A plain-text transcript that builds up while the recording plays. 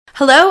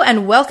Hello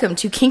and welcome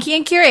to Kinky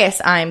and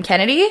Curious. I'm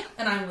Kennedy.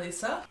 And I'm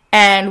Lisa.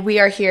 And we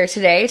are here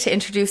today to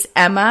introduce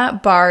Ema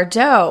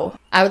Bardot.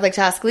 I would like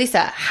to ask Lisa,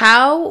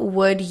 how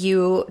would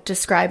you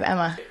describe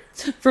Ema?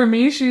 For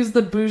me, she's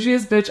the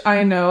bougiest bitch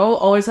I know,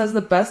 always has the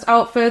best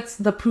outfits,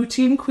 the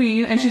poutine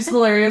queen, and she's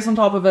hilarious on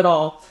top of it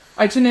all.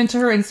 I tune into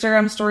her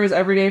Instagram stories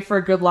every day for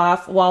a good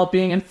laugh while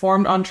being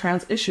informed on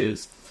trans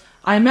issues.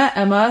 I met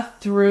Ema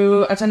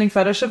through attending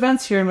fetish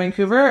events here in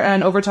Vancouver,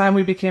 and over time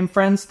we became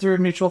friends through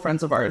mutual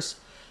friends of ours.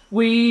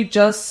 We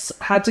just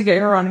had to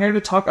get her on here to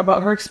talk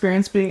about her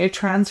experience being a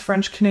trans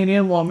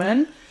French-Canadian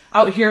woman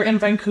out here in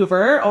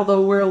Vancouver.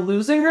 Although we're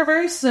losing her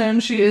very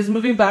soon, she is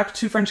moving back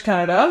to French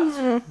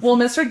Canada. We'll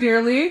miss her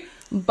dearly,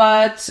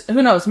 but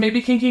who knows,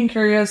 maybe Kinky and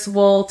Curious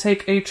will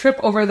take a trip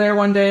over there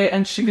one day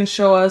and she can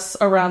show us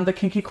around the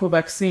kinky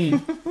Quebec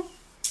scene.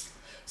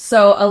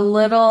 So a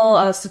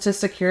little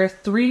statistic here,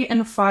 3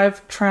 in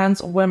 5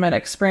 trans women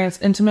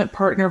experience intimate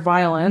partner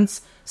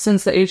violence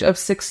since the age of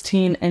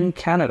 16 in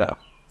Canada.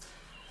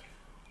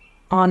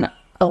 On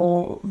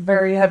a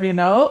very heavy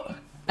note,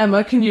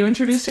 Ema, can you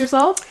introduce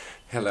yourself?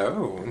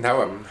 Hello.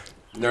 Now I'm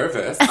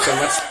nervous. So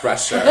much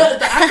pressure.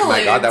 Oh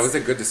my god, that was a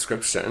good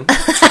description.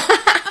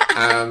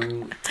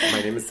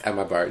 My name is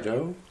Ema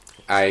Bardot.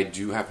 I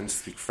do happen to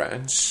speak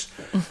French.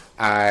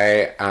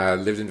 I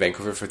lived in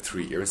Vancouver for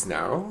 3 years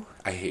now.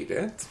 I hate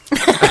it.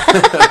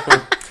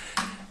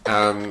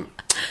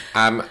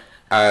 I'm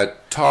a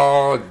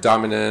tall,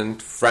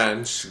 dominant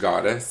French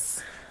goddess.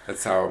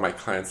 That's how my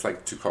clients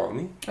like to call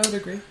me. I would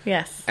agree.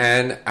 Yes.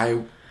 And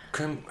I'm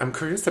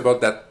curious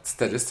about that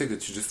statistic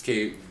that you just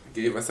gave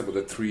us about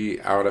the 3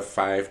 out of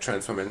 5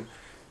 trans women.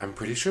 I'm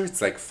pretty sure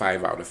it's like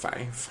 5 out of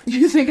 5.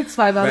 You think it's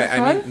 5 out of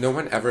 5? I mean, no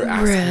one ever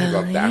asked me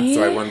about that,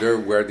 so I wonder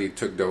where they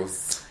took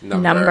those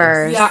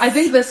numbers. Yeah, I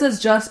think this is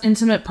just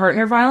intimate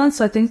partner violence,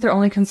 so I think they're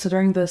only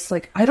considering this,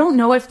 like, I don't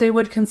know if they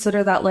would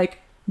consider that, like,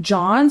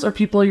 Johns or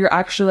people you're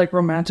actually, like,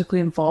 romantically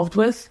involved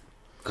with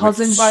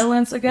causing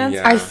violence against.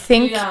 Yeah. I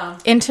think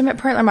intimate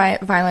partner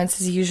violence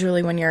is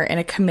usually when you're in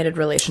a committed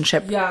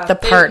relationship. Yeah, the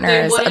partner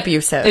is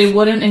abusive. They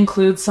wouldn't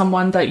include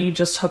someone that you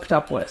just hooked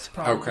up with,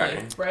 probably.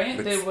 Okay. Right?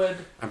 But they would.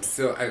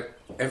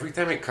 Every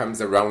time it comes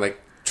around, like,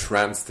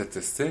 trans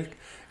statistic,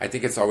 I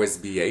think it's always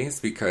BAs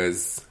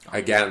because,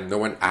 again, no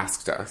one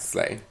asked us,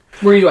 like...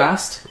 Were you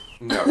asked?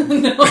 No.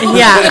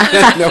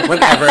 Yeah. No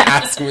one ever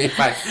asked me if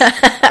I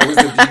was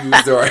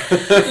abused or...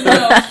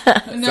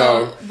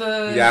 No.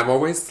 Yeah, I'm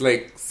always,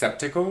 like,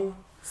 skeptical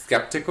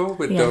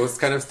with those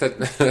kind of...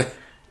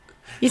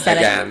 You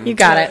said it. You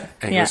got it.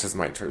 English is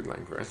my third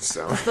language,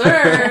 so...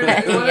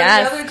 Third.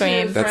 Yes,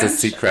 queen. That's French a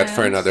secret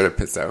for another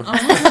episode.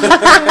 Okay.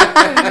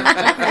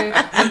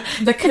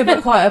 The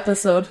Quebecois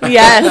episode.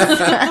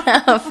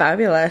 Yes. Oh,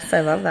 fabulous.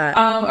 I love that.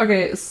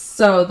 Okay,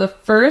 so the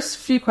first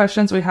few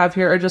questions we have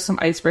here are just some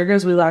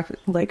icebreakers we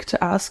like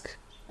to ask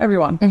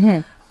everyone.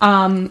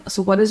 Mm-hmm.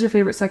 So what is your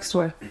favorite sex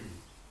toy?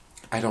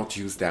 I don't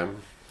use them.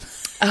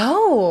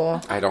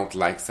 Oh. I don't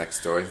like sex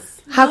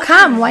toys. How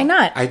come? Why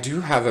not? I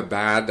do have a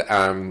bad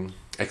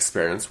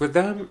experience with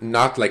them.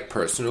 Not like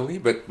personally,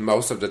 but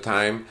most of the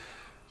time.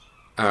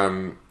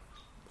 I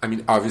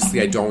mean,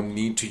 obviously, I don't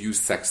need to use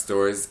sex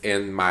toys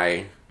in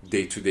my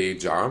day-to-day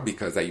job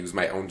because I use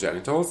my own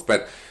genitals.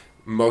 But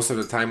most of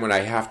the time when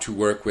I have to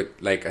work with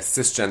like a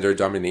cisgender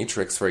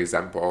dominatrix, for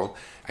example,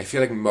 I feel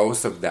like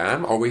most of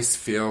them always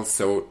feel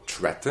so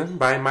threatened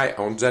by my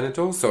own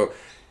genitals. So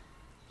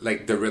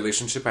like the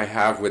relationship I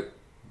have with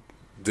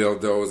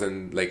dildos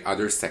and like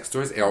other sex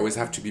toys, it always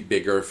have to be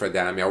bigger for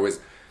them.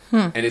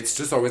 And it's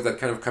just always that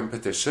kind of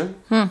competition.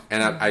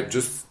 And I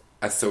just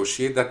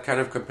associate that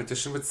kind of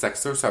competition with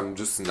sex toys, so I'm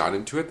just not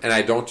into it. And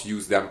I don't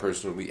use them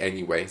personally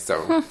anyway,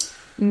 so...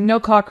 No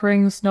cock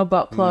rings, no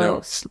butt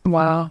plugs.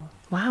 No.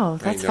 Wow,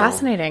 that's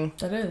fascinating.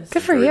 That is.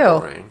 Good for you.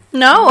 Boring.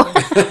 No.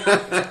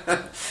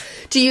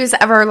 Do you use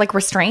ever like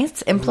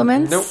restraints,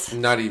 implements? Nope,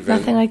 not even.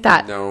 Nothing like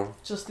that? No.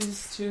 Just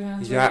these two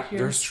hands Yeah, right here.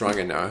 they're strong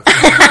enough.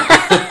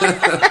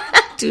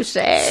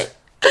 Touché.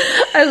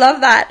 I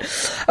love that.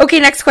 Okay,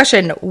 next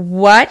question.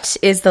 What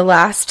is the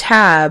last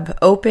tab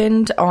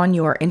opened on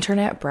your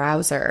internet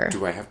browser?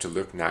 Do I have to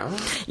look now?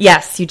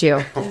 Yes, you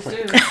do. Please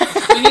do.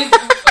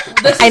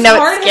 This is I know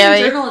hard it's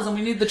scary. in journalism.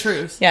 We need the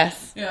truth.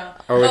 Yes. Yeah.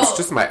 Oh, it's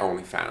just my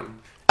OnlyFans.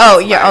 Oh,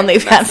 your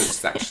OnlyFans. Message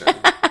section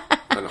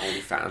on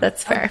OnlyFans.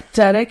 That's fair.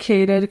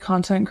 Dedicated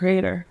content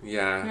creator.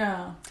 Yeah.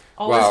 Yeah.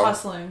 Always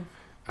hustling.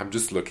 I'm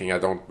just looking. I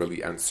don't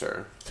really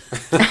answer.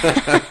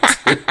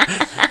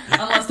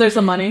 Unless there's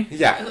some money.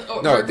 Yeah.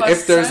 No,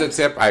 if there's a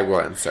tip, I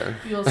will answer.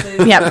 You'll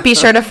say Yeah, be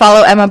sure to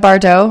follow Ema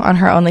Bardot on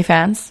her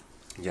OnlyFans.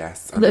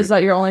 Yes. Is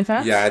that your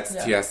OnlyFans? Yeah, it's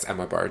TS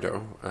Ema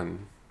Bardot on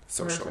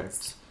socials.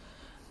 Perfect.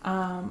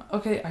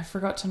 Okay, I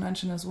forgot to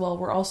mention as well,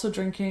 we're also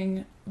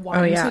drinking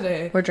wine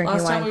today. We're drinking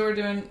Last wine. time we were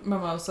doing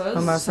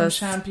mimosas. Some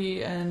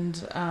champagne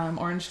and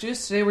orange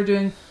juice. Today we're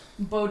doing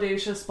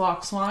bodacious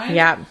box wine.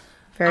 Yeah,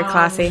 very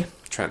classy.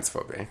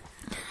 Transphobic.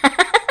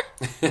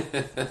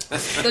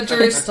 The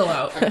jury's still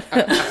out.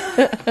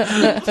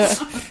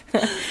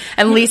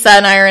 And Lisa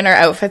and I are in our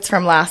outfits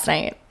from last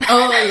night.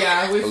 Oh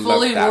yeah, we love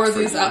fully that wore for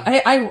these you. out.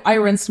 I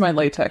rinsed my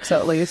latex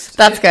at least.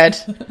 That's good.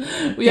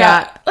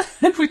 Yeah.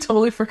 We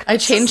totally forgot. I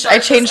to changed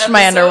start this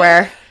my episode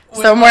underwear.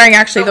 with, So I'm wearing like,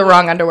 actually the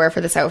wrong underwear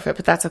for this outfit,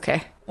 but that's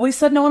okay. We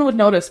said no one would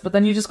notice, but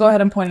then you just go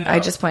ahead and point it out. I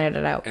just pointed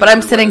it out. And But I'm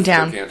everyone sitting is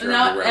down. looking at your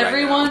Now underwear right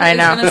everyone now. I is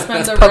know. going to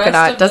spend the Polka rest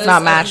dot of does this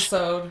not match.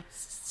 episode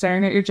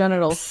staring at your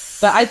genitals.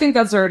 But I think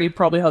that's already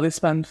probably how they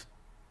spend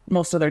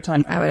most of their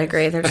time. I would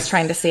agree. They're just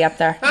trying to see up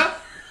there.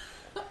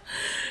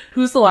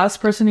 Who's the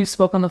last person you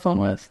spoke on the phone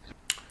with?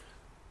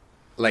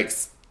 Like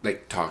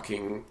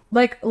talking.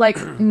 Like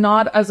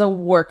not as a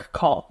work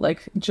call,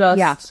 like just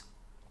Yeah.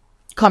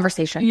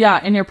 Conversation.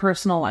 yeah, in your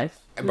personal life.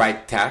 By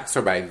text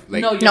or by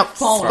like No, your No,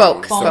 phone.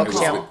 spoke so to it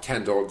was you. with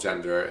Kendall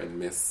Gender and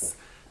Miss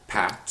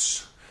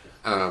Patch.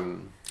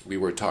 We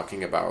were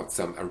talking about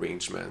some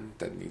arrangement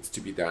that needs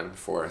to be done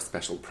for a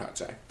special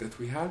project that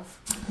we have.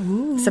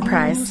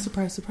 Surprise.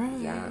 Surprise,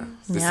 surprise. Yeah,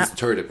 this Yeah. is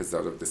third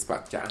episode of this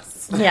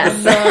podcast.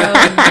 Yes.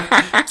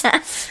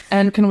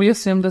 And can we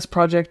assume this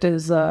project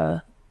is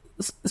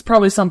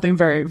probably something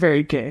very,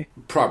 very gay?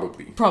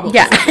 Probably. Probably.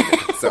 Yeah.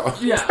 So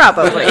Yeah.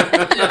 Probably.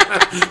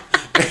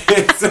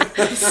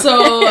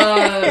 So,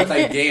 it's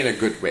like gay in a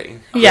good way.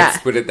 Yeah. Let's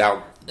put it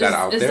out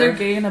out is there. there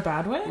gay in a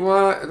bad way?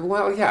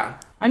 Well, yeah.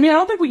 I mean, I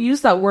don't think we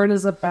use that word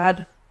as a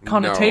bad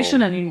connotation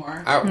No.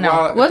 anymore. No.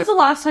 Well, When's the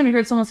last time you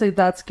heard someone say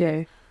that's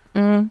gay?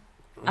 I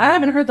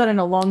haven't heard that in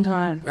a long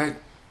time.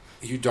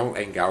 you don't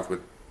hang out with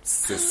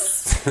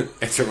cis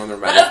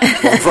heteronormative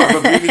people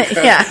probably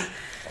because Yeah.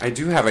 I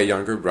do have a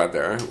younger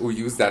brother who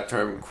used that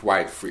term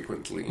quite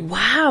frequently.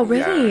 Wow,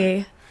 really?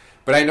 Yeah.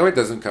 But I know it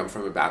doesn't come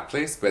from a bad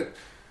place, but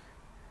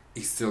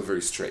he's still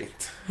very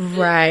straight.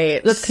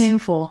 Right. That's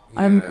painful.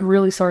 I'm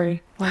really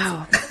sorry.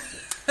 Wow.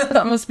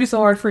 That must be so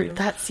hard for you.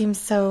 That seems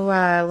so,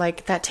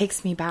 that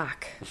takes me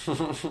back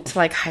to,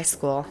 like, high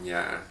school.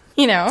 Yeah.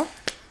 You know?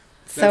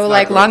 So, Let's not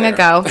like, go long there.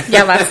 ago.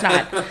 Yeah, let's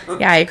not.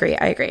 Yeah, I agree.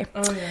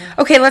 Oh, yeah.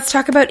 Okay, let's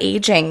talk about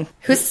aging.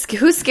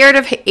 Who's scared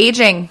of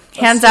aging?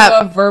 Hands Let's do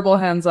up. a verbal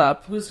hands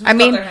up. Who's I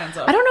mean, got their hands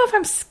up? I don't know if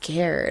I'm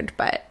scared,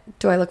 but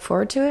do I look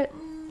forward to it?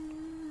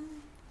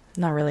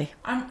 Not really.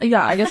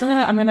 Yeah, I guess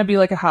I'm gonna be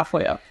like a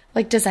halfway up.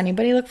 Like, does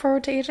anybody look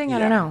forward to aging? I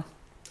don't Yeah. know.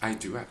 I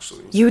do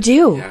actually. You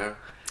do? Yeah.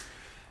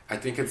 I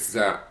think it's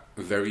a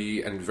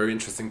very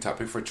interesting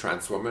topic for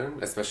trans women,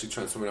 especially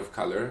trans women of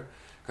color,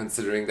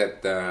 considering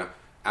that the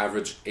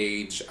average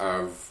age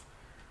of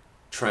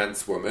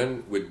trans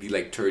women would be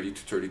like 30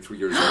 to 33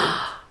 years old.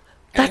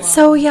 That's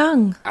so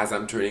young. As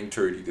I'm turning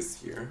 30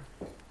 this year,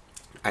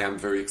 I am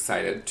very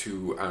excited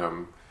to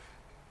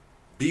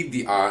beat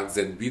the odds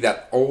and be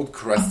that old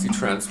crusty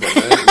trans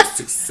woman who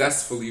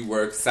successfully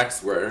works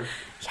sex work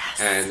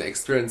and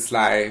experience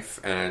life.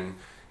 And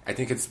I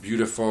think it's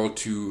beautiful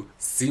to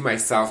see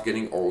myself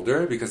getting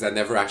older because I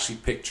never actually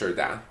pictured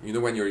that. You know,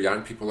 when you're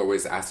young, people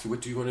always ask you,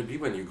 what do you want to be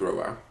when you grow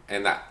up?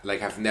 And that,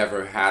 like, I've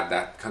never had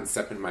that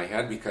concept in my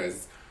head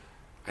because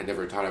I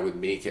never thought I would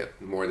make it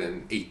more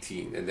than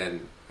 18. And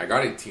then I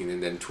got 18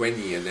 and then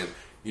 20. And then,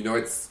 you know,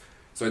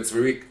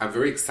 I'm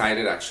very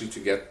excited actually to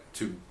get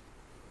to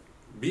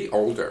be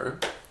older.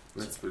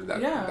 Let's put it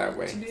that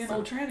way. to be an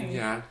old tranny.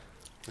 Yeah.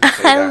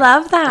 I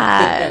love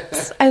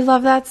that. I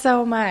love that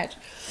so much.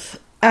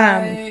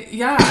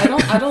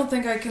 I don't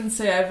think I can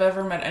say I've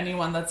ever met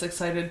anyone that's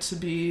excited to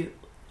be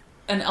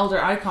an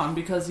elder icon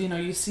because, you know,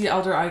 you see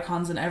elder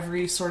icons in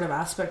every sort of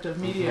aspect of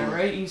media,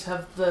 right? You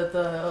have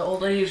the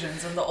old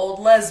Asians and the old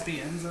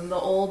lesbians and the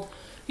old,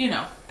 you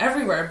know,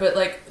 everywhere. But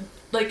like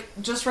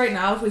just right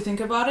now, if we think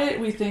about it,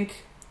 we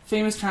think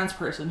famous trans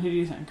person. Who do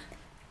you think?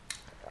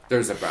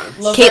 There's a bunch.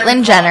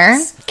 Caitlyn Jenner.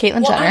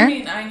 Caitlyn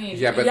Jenner. I mean,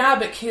 Yeah, but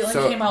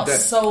Caitlyn came out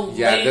so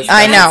late. that's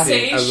I the know.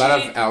 thing. A lot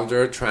of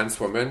elder trans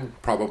women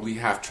probably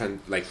have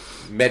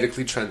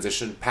medically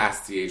transitioned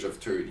past the age of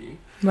 30,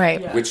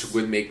 Right. Yeah. which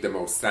would make the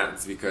most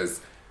sense because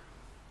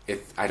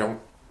I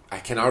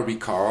cannot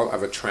recall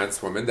of a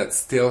trans woman that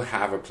still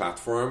have a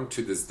platform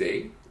to this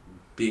day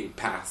being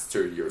past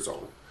 30 years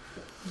old.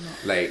 No.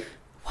 Like,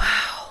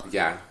 wow.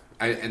 Yeah.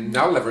 And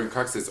now Laverne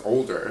Cox is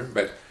older,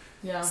 but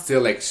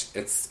still, like,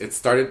 it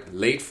started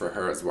late for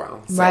her as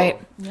well. So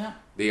Right. Yeah.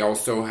 they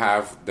also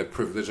have the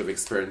privilege of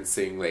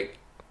experiencing, like,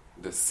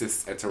 the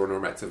cis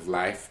heteronormative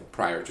life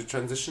prior to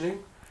transitioning.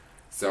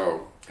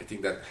 So I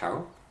think that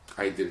helped.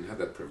 I didn't have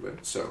that privilege,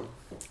 so.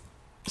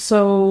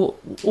 So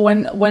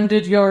when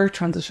did your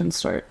transition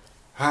start?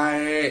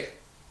 I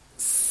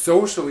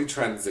socially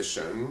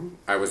transitioned.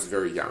 I was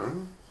very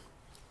young.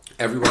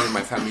 Everyone in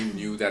my family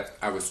knew that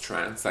I was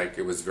trans. Like,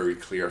 it was very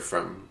clear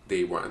from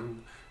day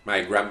one.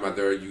 My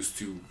grandmother used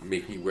to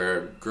make me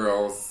wear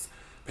girls'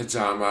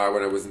 pajama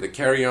when I was in the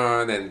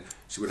carry-on, and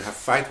she would have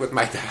fight with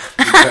my dad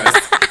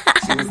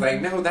because she was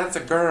like, "No, that's a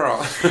girl."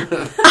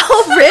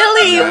 Oh,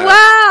 really? Yeah.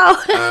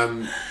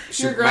 Wow.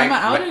 Your grandma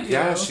outed you.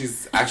 Yeah,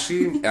 she's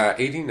actually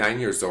 89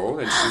 years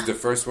old, and she's the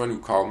first one who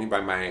called me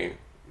by my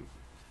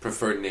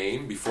preferred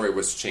name before it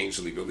was changed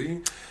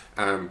legally.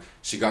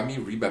 She got me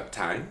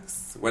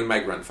rebaptized when my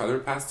grandfather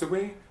passed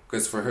away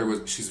because for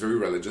her she's very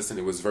religious, and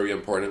it was very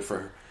important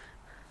for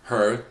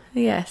her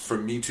Yes. for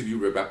me to be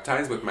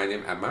rebaptized with my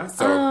name Emma.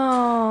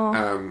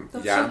 So,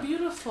 That's yeah. so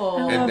beautiful.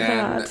 I And love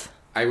then that.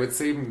 I would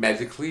say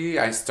medically,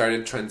 I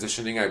started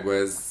transitioning. I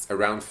was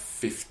around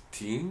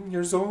 15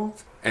 years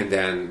old. And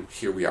then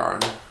here we are.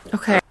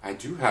 Okay. I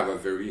do have a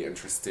very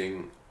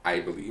interesting,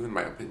 I believe, in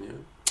my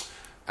opinion,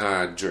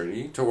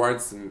 journey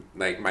towards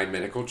like my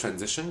medical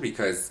transition,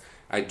 because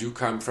I do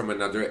come from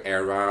another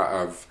era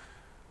of,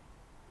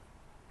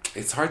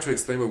 it's hard to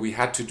explain, but we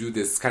had to do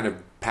this kind of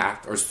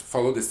path or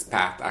follow this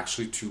path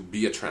actually to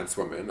be a trans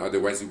woman.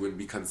 Otherwise, you wouldn't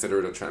be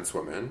considered a trans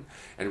woman.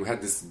 And we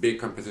had this big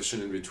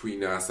competition in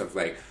between us of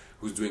like,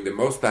 who's doing the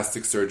most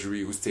plastic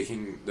surgery, who's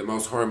taking the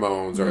most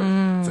hormones, or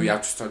so you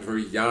have to start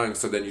very young,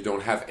 so then you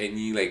don't have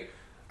any like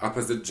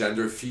opposite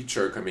gender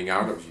feature coming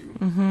out of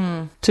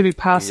you. To be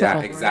passable.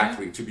 Yeah,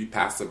 exactly, to be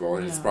passable,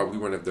 and it's probably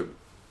one of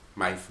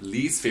my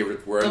least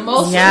favorite words. The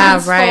most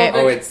Yeah, right.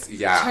 Oh, it's term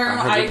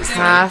 100%.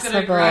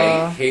 Passable.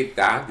 I hate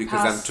that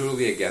because I'm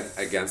totally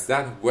against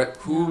that.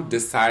 Who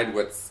decide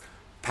what's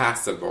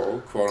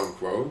passable, quote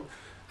unquote,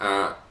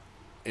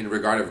 in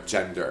regard of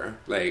gender?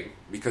 Like,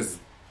 because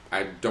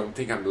I don't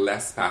think I'm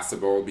less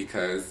passable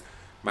because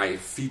my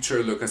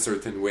feature look a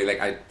certain way.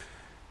 Like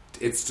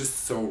it's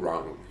just so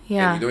wrong.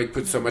 Yeah. And, it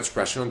puts so much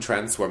pressure on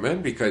trans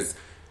women because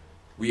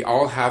we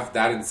all have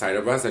that inside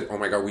of us that, oh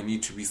my God, we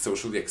need to be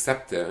socially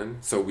accepted.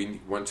 So we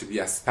want to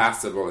be as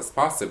passable as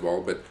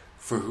possible. But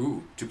for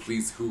who? To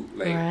please who?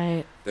 Like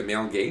Right. the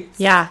male gaze?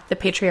 Yeah, the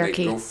Like,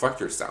 patriarchy. go fuck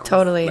yourself.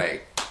 Totally.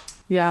 Like,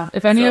 Yeah.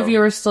 If any of So-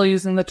 you are still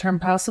using the term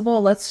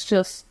passable, let's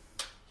just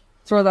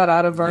throw that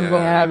out of our Yeah.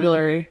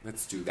 vocabulary.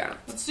 let's do that.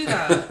 Let's do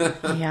that.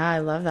 Yeah, I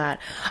love that.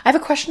 I have a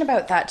question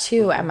about that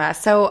too, Emma.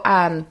 So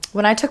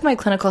when I took my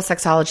clinical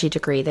sexology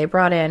degree, they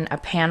brought in a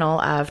panel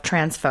of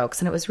trans folks,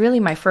 and it was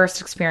really my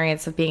first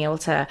experience of being able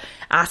to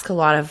ask a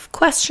lot of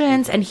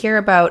questions and hear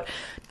about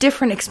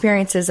different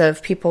experiences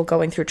of people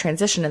going through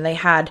transition. And they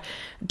had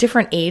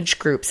different age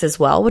groups as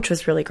well, which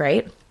was really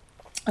great.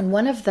 And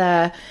one of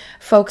the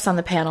folks on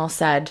the panel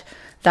said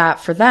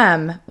that for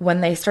them, when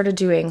they started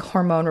doing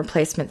hormone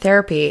replacement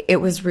therapy, it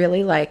was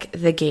really like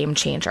the game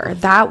changer.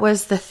 That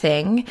was the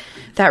thing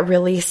that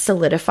really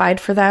solidified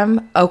for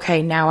them.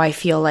 Okay, now I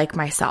feel like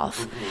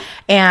myself.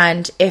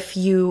 And if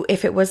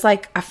it was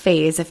like a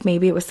phase, if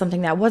maybe it was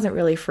something that wasn't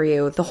really for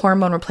you, the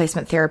hormone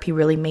replacement therapy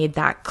really made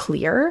that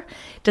clear.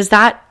 Is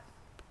that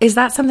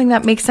something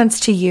that makes sense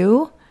to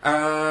you?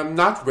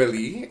 Not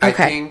really. Okay. I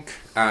think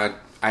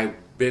I've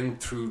been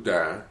through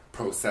the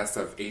process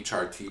of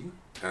HRT.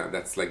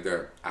 That's like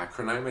the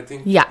acronym, I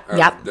think. Yeah,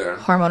 of the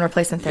hormone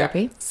replacement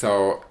therapy. Yeah.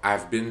 So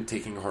I've been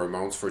taking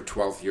hormones for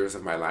 12 years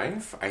of my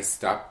life. I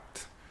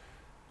stopped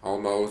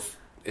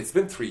it's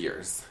been 3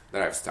 years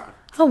that I've stopped.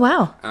 Oh,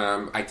 wow.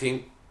 I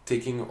think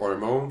taking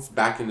hormones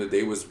back in the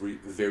day was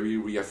very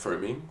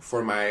reaffirming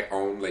for my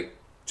own like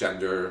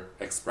gender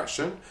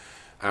expression.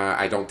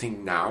 I don't think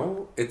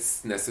now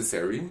it's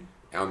necessary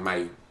on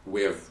my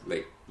way of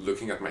like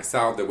looking at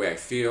myself, the way I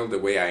feel, the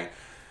way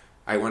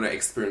I want to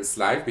experience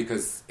life,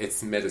 because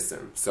it's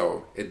medicine.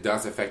 So it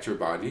does affect your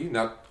body,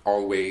 not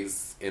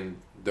always in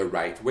the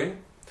right way.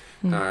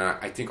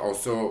 I think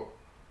also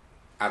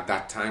at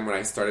that time when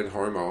I started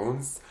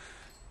hormones,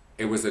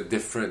 it was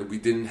we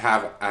didn't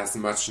have as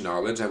much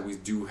knowledge as we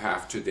do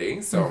have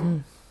today.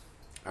 So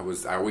I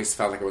always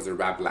felt like I was a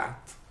rablat.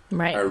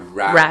 Right. A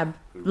lab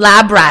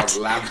rat.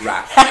 Lab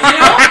rat.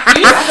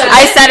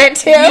 I said it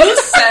too. You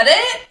said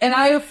it, and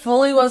I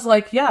fully was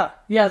like, yeah,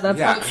 that's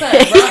Yeah. what it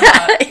said.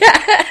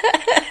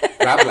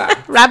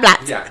 Rablat.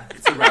 Rablat. Yeah,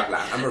 it's a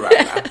rablat. I'm a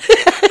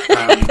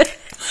rablat.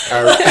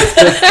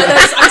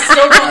 I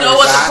still don't know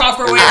what the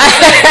proper way to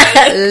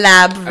say it.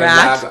 Lab A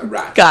rat. lab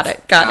rat. Got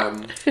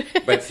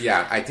it. But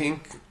yeah, I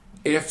think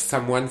if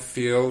someone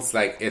feels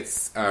like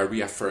it's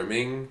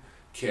reaffirming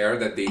care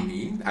that they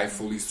need, I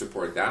fully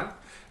support that.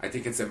 I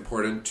think it's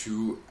important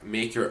to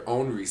make your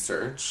own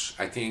research.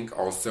 I think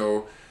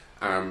also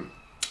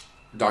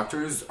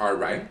doctors are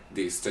right.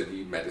 They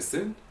study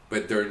medicine,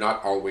 but they're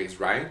not always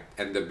right.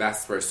 And the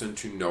best person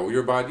to know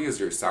your body is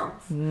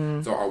yourself.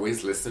 So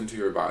always listen to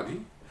your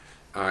body.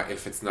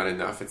 If it's not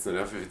enough, it's not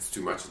enough. If it's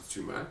too much, it's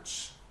too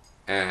much.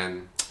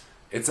 And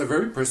it's a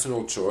very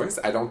personal choice.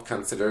 I don't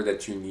consider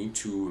that you need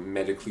to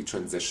medically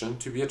transition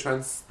to be a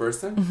trans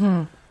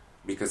person.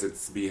 Because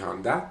it's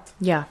beyond that.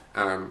 Yeah.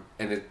 And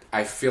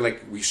I feel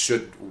like we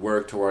should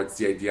work towards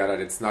the idea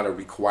that it's not a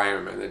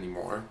requirement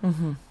anymore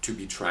to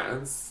be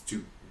trans,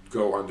 to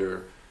go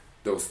under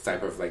those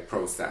type of like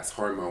process,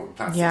 hormone,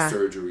 plastic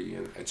surgery,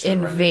 and et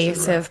cetera,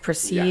 Invasive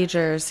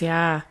procedures.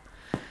 Yeah.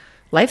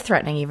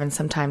 Life-threatening even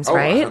sometimes, Oh,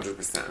 right?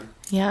 100%.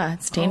 Yeah,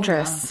 it's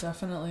dangerous. Oh, yeah,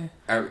 definitely.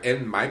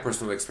 In my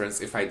personal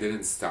experience, if I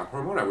didn't stop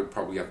hormone, I would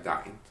probably have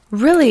died.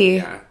 Really?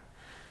 Yeah.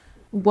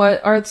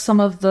 What are some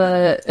of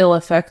the ill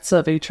effects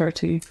of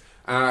HRT?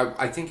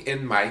 I think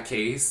in my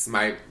case,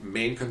 my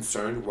main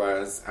concern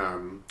was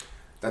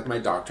that my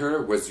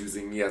doctor was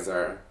using me as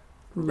a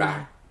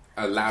lab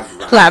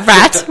rat. Lab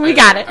rat. We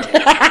got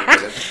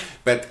it.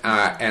 But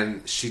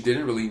and she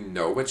didn't really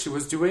know what she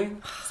was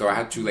doing, so I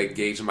had to like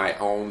gauge my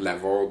own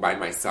level by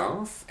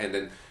myself. And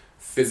then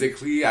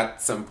physically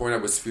at some point I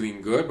was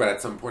feeling good, but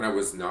at some point I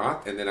was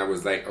not. And then I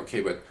was like,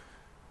 okay, but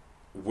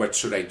what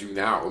should I do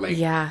now? Like,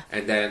 Yeah.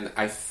 And then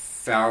I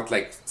felt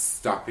like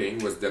stopping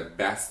was the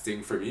best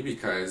thing for me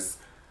because,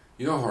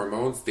 you know,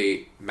 hormones,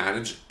 they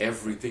manage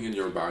everything in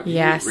your body,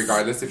 Yes.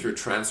 regardless if you're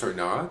trans or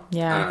not.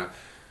 Yeah.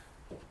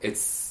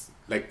 It's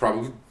like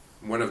probably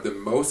one of the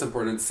most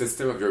important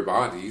system of your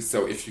body.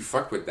 So if you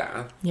fuck with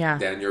that, Yeah.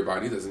 then your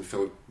body doesn't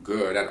feel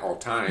good at all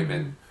time.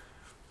 And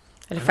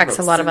It affects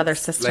a lot of other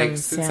since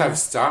systems. I've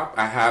stopped,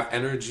 I have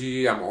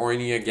energy, I'm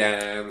horny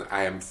again,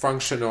 I am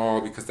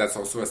functional, because that's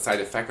also a side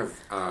effect of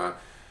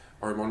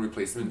hormone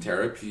replacement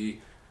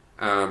therapy.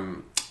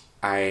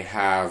 I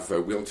have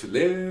a will to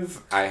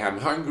live, I am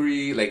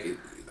hungry, like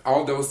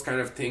all those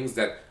kind of things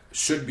that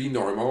should be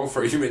normal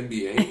for a human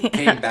being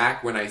came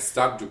back when I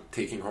stopped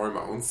taking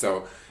hormones.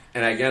 So,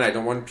 and again, I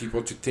don't want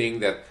people to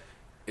think that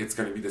it's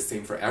going to be the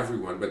same for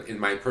everyone, but in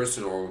my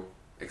personal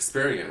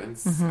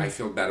experience, I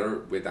feel better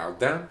without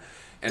them.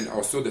 And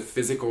also the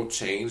physical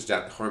change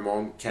that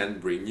hormone can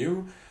bring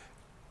you.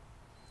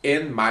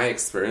 In my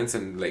experience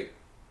and like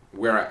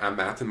where I'm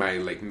at in my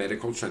like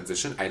medical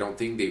transition, I don't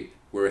think they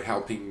were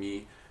helping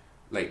me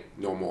like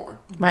no more.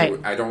 Right.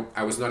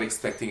 I was not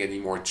expecting any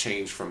more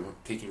change from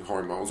taking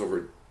hormones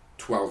over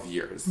 12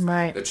 years.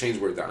 Right. The change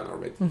were done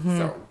already.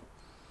 So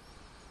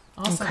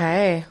Awesome.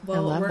 Okay. Well,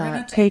 I love we're going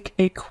that. to take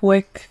a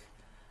quick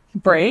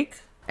break.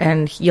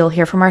 And you'll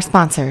hear from our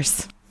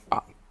sponsors.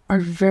 Our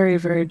very,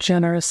 very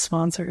generous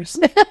sponsors.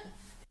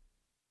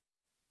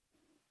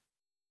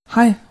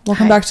 Hi,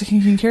 welcome Hi. back to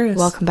Kinky and Curious.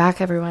 Welcome back,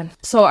 everyone.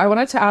 So I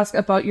wanted to ask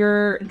about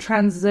your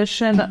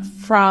transition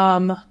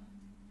from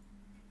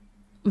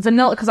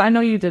vanilla, because I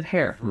know you did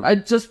hair. I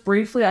just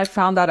briefly, I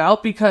found that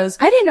out because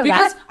I didn't know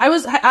because that. I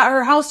was at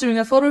her house doing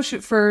a photo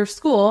shoot for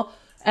school,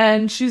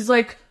 and she's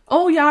like,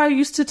 "Oh yeah, I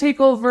used to take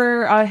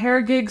over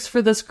hair gigs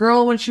for this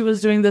girl when she was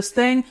doing this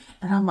thing,"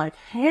 and I'm like,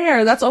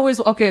 "Hair? That's always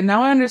okay."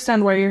 Now I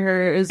understand why your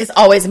hair is It's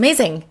always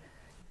amazing.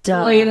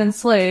 Duh. slayed and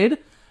slayed.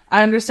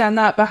 I understand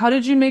that, but how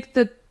did you make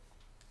the?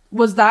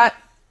 Was that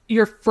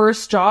your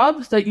first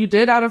job that you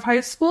did out of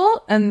high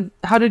school, and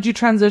how did you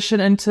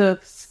transition into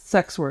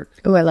sex work?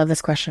 Oh, I love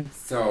this question.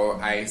 So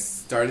I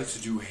started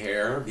to do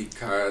hair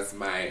because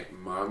my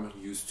mom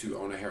used to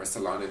own a hair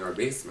salon in our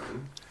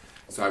basement.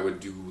 So I would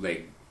do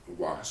like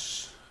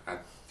wash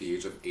at the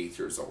age of 8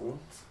 years old.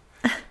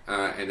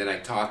 And then I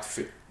taught,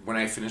 when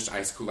I finished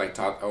high school, I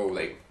thought, oh,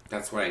 like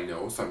that's what I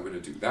know, so I'm going to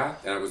do that.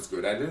 And I was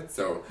good at it.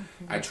 So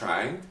I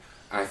tried.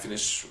 I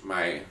finished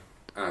my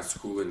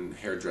school in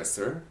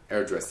hairdressing. I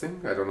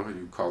don't know how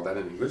you call that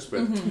in English,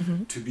 but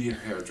to be a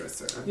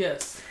hairdresser.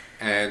 Yes.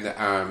 And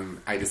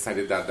I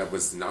decided that that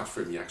was not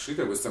for me, actually.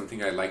 That was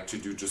something I liked to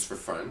do just for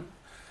fun.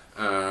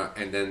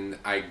 And then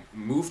I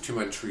moved to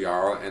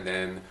Montreal, and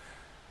then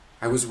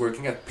I was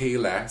working at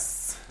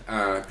Payless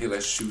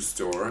shoe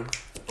store.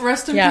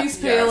 Rest in Yeah.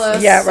 peace, Yes.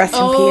 Payless. Yeah, rest in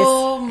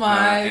Oh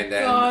my and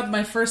then- god,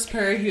 my first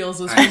pair of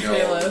heels was I from know,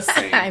 Payless.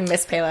 same. I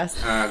miss Payless.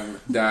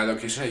 The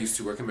location I used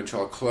to work in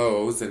Montreal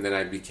closed, and then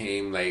I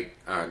became like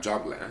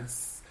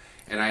jobless.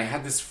 And I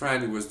had this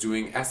friend who was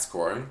doing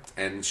escort,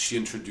 and she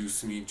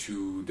introduced me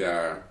to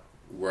the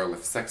world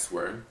of sex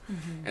work,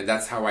 and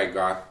that's how I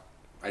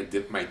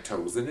dipped my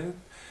toes in it.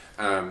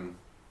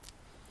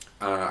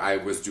 I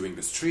was doing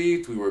the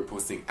street. We were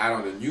posting ad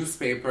on the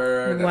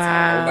newspaper. That's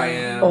how old I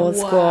am. Old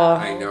school.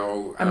 I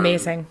know.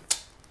 Amazing.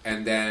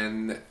 And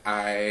then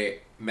I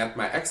met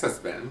my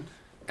ex-husband,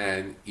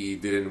 and he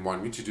didn't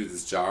want me to do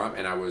this job,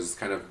 and I was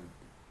kind of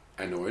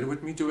annoyed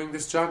with me doing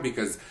this job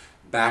because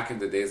back in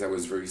the days I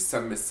was very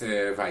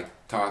submissive. I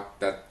thought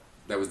that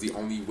that was the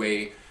only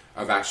way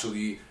of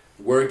actually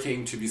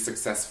working to be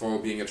successful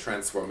being a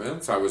trans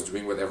woman. So I was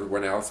doing what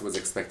everyone else was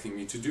expecting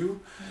me to do,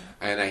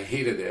 and I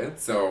hated it.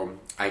 So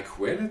I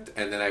quit,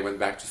 and then I went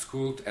back to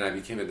school, and I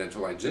became a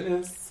dental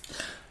hygienist.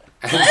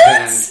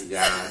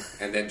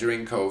 And then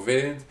during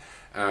COVID,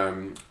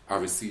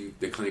 obviously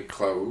the clinic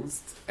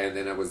closed, and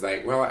then I was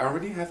like, well, I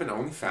already have an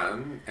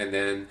OnlyFans, and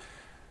then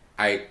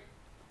I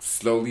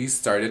slowly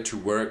started to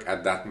work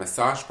at that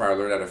massage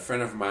parlor that a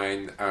friend of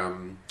mine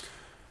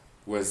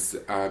was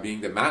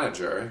being the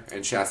manager,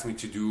 and she asked me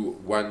to do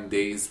 1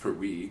 day per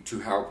week to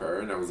help her,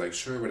 and I was like,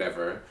 sure,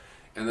 whatever.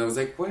 And I was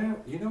like, well,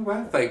 you know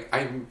what, like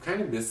I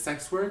kind of miss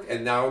sex work,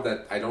 and now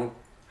that I don't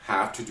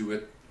have to do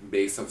it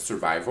based on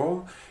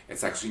survival,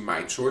 it's actually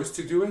my choice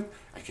to do it.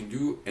 I can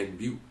do and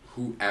be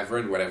whoever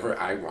and whatever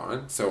I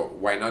want, so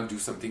why not do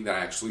something that I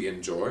actually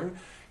enjoy?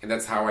 And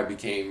that's how I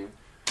became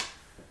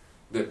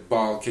the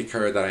ball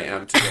kicker that I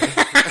am today.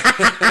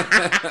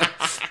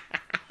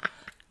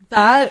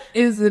 That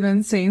is an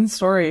insane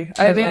story.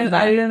 I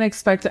didn't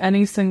expect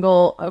any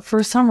single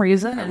for some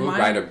reason. I will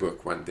write a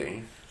book one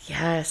day.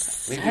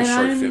 Yes. Maybe a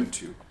short film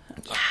too.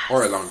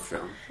 Or a long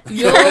film.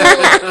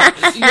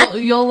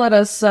 You'll let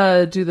us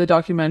do the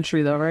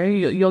documentary though, right?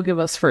 You'll give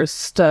us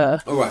first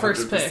first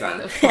pick.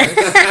 100%.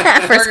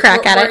 First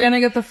crack at We're it.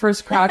 gonna get the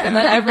first crack, and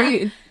then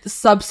every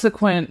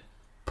subsequent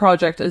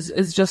project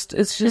is just a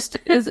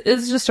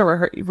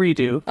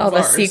redo. All of the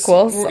ours.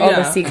 sequels. All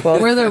the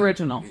sequels. We're the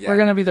original. Yeah. We're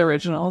gonna be the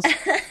originals.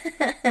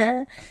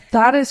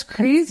 That is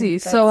crazy.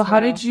 So how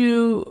did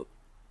you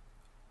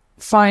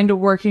find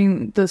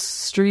working the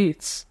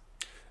streets?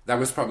 That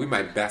was probably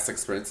my best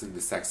experience in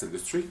the sex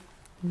industry.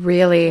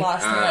 Really?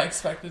 Last thing I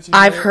expected to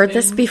I've hear heard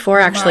this before,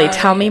 actually.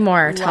 Tell me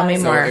more. Tell me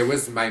So more. it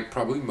was my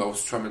probably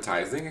most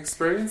traumatizing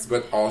experience,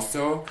 but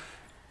also,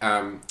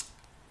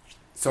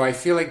 so I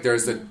feel like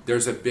there's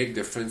a big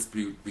difference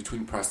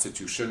between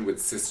prostitution with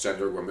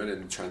cisgender women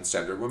and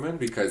transgender women,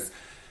 because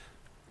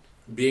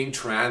being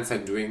trans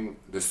and doing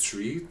the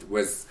street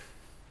was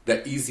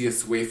the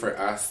easiest way for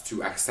us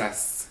to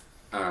access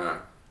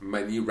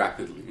money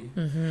rapidly,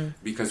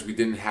 because we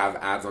didn't have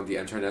ads on the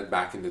internet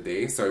back in the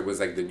day. So it was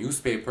like the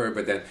newspaper,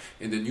 but then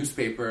in the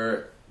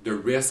newspaper, the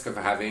risk of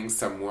having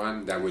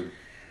someone that would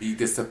be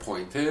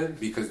disappointed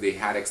because they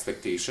had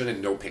expectation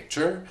and no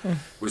picture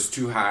was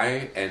too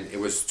high, and it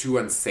was too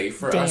unsafe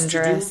for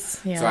Dangerous, us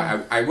to do. yeah.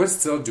 So I was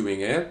still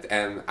doing it,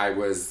 and I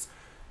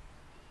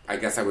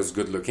guess I was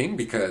good looking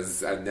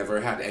because I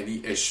never had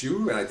any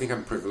issue, and I think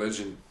I'm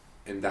privileged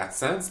in that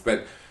sense.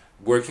 But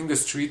working the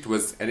street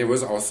it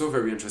was also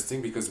very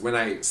interesting, because when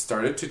I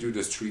started to do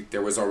the street,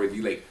 there was already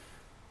like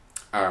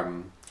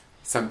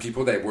some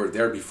people that were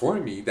there before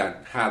me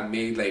that had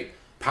made like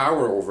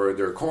power over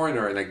their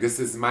corner, and like, this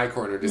is my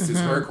corner, this is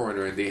her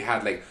corner, and they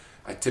had like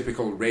a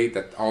typical rate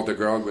that all the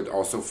girls would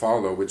also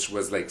follow, which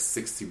was like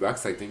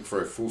 $60, I think,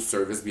 for a full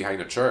service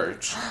behind a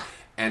church.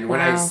 And when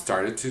I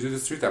started to do the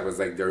street, I was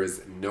like, there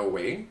is no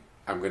way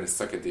I'm going to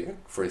suck a dick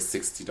for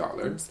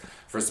 $60.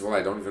 First of all,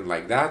 I don't even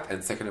like that.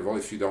 And second of all,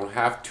 if you don't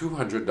have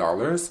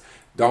 $200,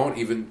 don't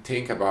even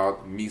think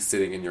about me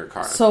sitting in your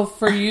car. So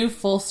for you,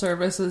 full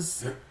service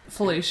is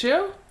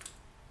fellatio?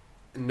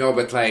 No,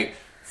 but like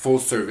full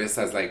service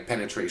as like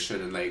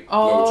penetration and like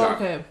blowjob.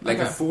 Okay. Like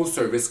a full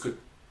service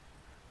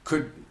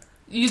could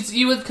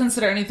You would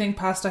consider anything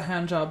past a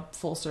hand job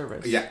full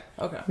service? Yeah.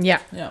 Okay. Yeah.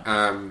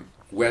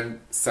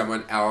 When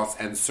someone else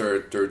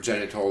insert their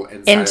genital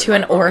inside Into of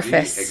an my body,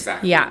 orifice.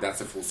 exactly. Yeah. That's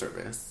a full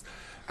service.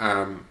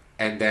 And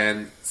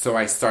then, so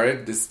I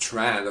started this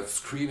trend of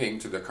screaming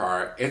to the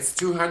car, "It's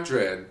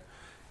 200,"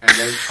 and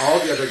then all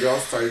the other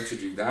girls started to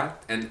do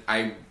that, and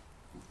I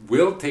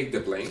will take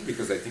the blame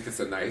because I think it's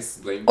a nice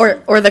blame.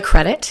 Or the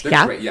credit.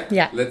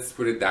 Yeah. Let's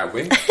put it that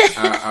way.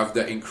 Of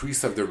the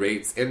increase of the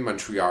rates in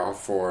Montreal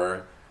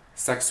for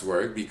sex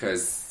work,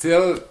 because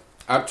still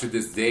up to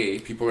this day,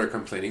 people are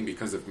complaining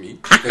because of me,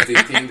 because they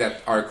think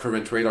that our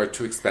current rate are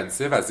too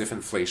expensive, as if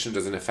inflation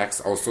doesn't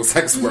affect also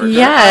sex workers.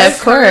 Yeah, of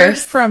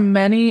course. From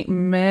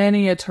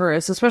many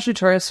tourists, especially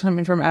tourists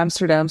coming from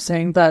Amsterdam,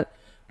 saying that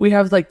we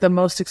have like the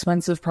most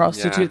expensive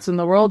prostitutes in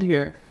the world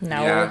here.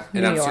 No, Yeah,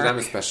 in New Amsterdam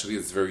York. especially,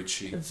 it's very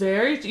cheap.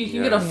 You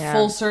can get a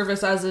full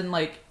service, as in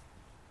like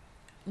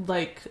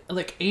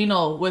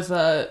anal with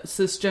a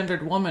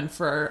cisgendered woman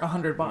for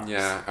 $100.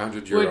 Yeah,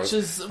 €100. Which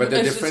is, but the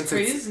it's difference just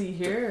crazy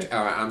here.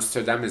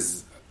 Amsterdam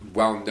is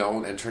well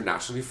known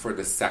internationally for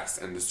the sex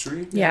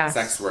industry, Yes.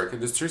 sex work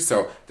industry.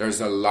 So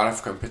there's a lot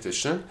of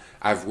competition.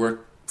 I've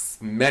worked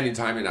many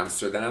times in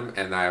Amsterdam,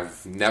 and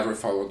I've never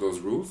followed those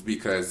rules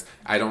because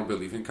I don't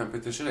believe in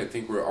competition. I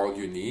think we're all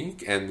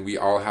unique, and we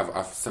all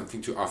have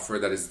something to offer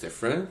that is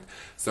different.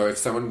 So if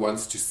someone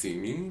wants to see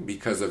me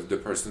because of the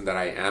person that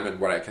I am and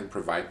what I can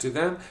provide to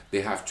them,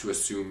 they have to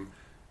assume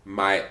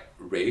my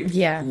rate,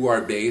 who are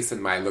based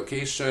in my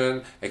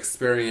location,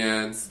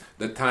 experience,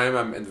 the time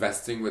I'm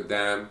investing with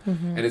them.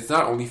 And it's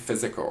not only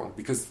physical,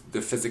 because the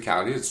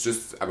physicality is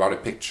just about a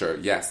picture.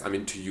 Yes, I'm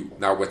into you.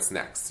 Now what's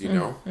next, you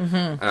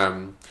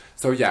know?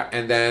 So yeah,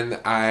 and then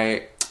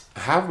I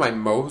have my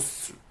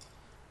most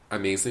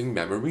amazing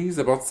memories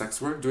about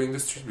sex work during the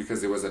street,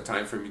 because it was a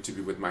time for me to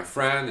be with my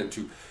friend and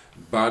to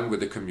bond with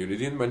the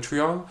community in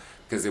Montreal,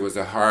 because it was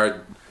a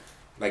hard...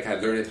 Like, I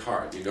learned it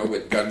hard, you know,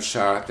 with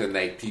gunshot and,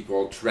 like,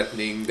 people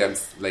threatening them,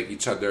 like,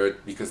 each other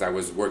because I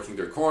was working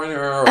their corner.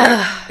 Or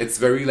it's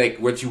very, like,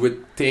 what you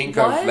would think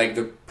of, like,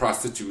 the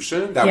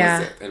prostitution. That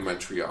was it in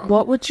Montreal.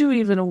 What would you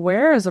even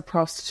wear as a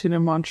prostitute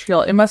in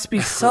Montreal? It must be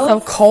so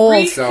cold.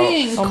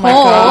 freaking Oh cold. my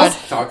God.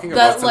 Talking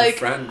about some like,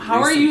 friend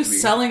how are you recently.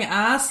 selling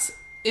ass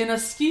in a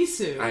ski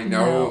suit? I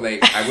know,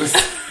 like, I was...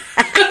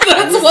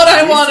 That's what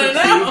I want to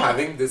know.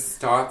 Having this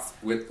thought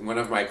with one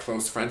of my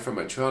close friends from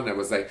Montreal, and I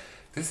was like,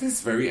 this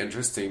is very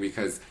interesting,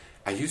 because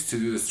I used to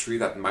do the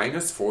street at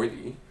minus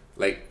 40,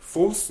 like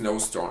full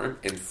snowstorm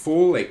and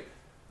full like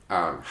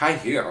high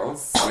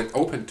heels with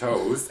open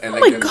toes and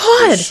like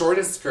the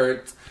shortest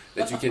skirt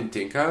that you can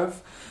think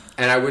of,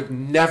 and I would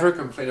never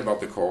complain about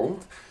the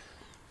cold.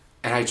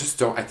 And I just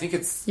don't. I think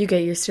it's... You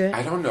get used to it?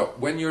 I don't know.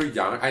 When you're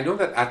young, I know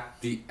that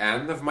at the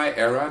end of my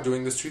era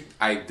doing the street,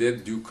 I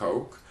did do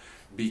coke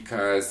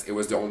because it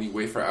was the only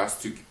way for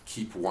us to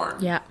keep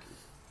warm. Yeah.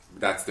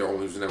 That's the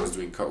only reason I was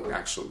doing coke,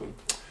 actually.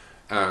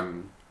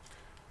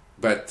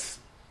 But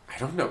I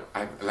don't know.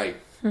 I like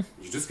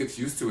you just get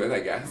used to it, I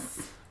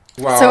guess.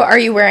 Well, So are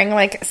you wearing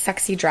like a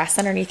sexy dress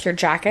underneath your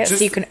jacket so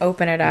just- you can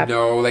open it up?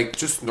 No, like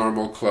just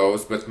normal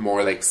clothes, but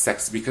more like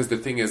sex. Because the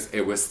thing is,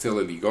 it was still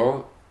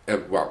illegal.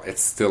 Well,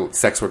 it's still,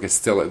 sex work is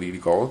still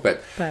illegal,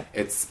 but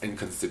it's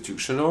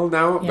unconstitutional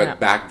now. Yeah. But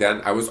back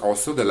then, I was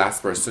also the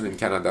last person in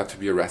Canada to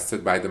be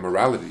arrested by the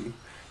morality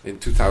in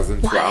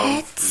 2012.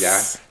 What?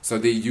 Yeah. So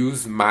they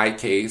used my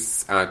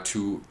case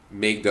to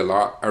make the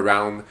law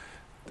around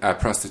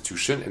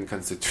prostitution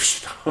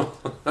unconstitutional.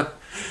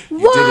 You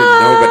What? didn't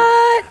know,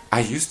 but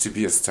I used to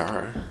be a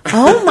star.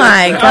 Oh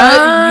my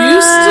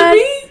god!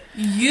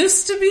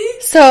 Used to be.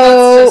 So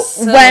That's just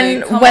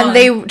silly. Come when on.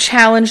 they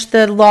challenged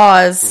the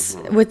laws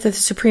with the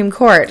Supreme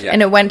Court, Yeah.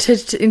 and it went to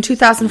in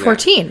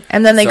 2014,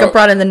 and then they So- got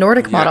brought in the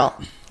Nordic yeah. model.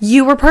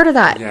 You were part of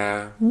that.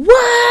 Yeah.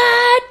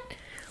 What?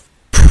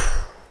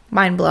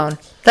 Mind blown.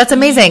 That's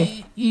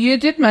amazing. You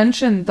did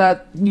mention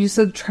that you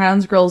said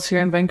trans girls here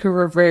in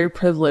Vancouver are very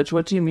privileged.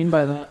 What do you mean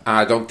by that?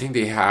 I don't think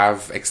they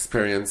have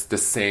experienced the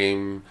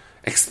same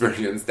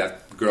experience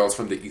that girls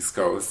from the East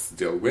Coast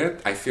deal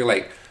with. I feel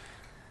like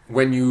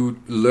when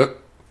you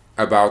look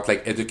about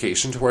like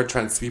education toward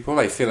trans people,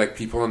 I feel like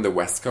people on the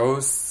West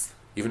Coast,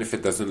 even if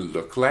it doesn't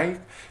look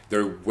like,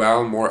 they're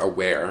well more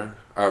aware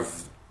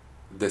of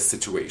the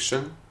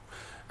situation.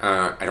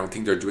 I don't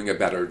think they're doing a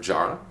better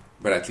job,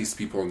 but at least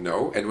people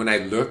know. And when I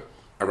look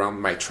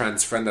around my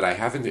trans friend that I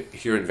have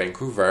here in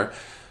Vancouver,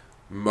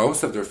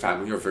 most of their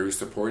family are very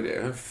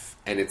supportive,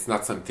 and it's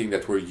not something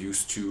that we're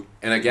used to.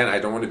 And again, I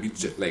don't want to be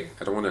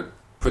I don't want to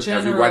put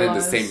everyone in the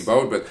Generalize. same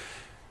boat, but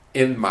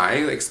in my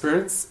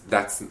experience,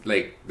 that's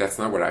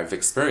not what I've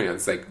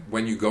experienced. Like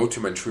when you go to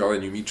Montreal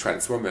and you meet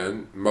trans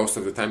women, most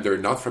of the time they're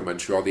not from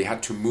Montreal. They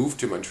had to move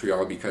to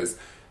Montreal because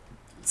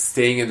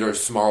staying in their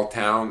small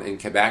town in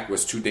Quebec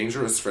was too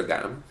dangerous for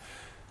them.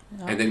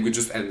 And then we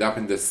just end up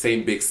in the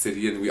same big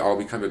city and we all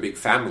become a big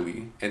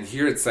family. And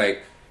here it's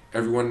like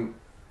everyone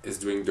is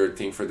doing their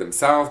thing for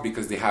themselves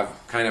because they have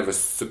kind of a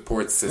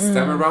support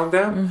system around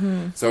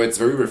them. So it's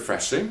very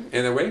refreshing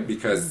in a way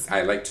because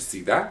I like to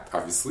see that,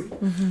 obviously.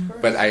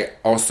 But I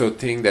also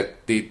think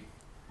that they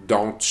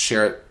don't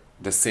share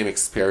the same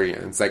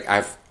experience. Like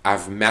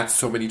I've met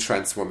so many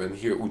trans women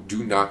here who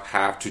do not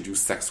have to do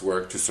sex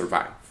work to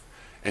survive.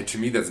 And to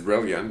me that's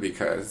brilliant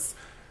because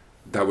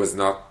that was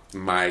not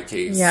my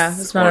case. Yeah,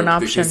 it's not an the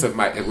option. case of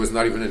it was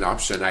not even an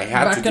option. I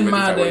had Back to do in it if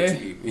my I wanted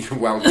day. to eat.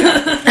 Well, yeah.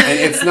 And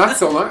it's not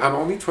so long. I'm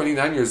only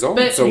 29 years old.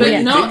 But- so but when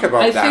you no, think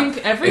about I that, think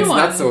it's everyone-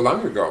 not so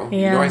long ago. You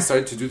Yeah. know, I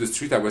started to do the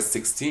street, I was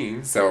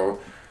 16. So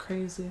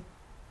Crazy.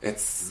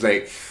 it's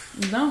like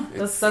No,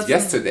 it's that's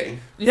yesterday.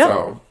 Yeah.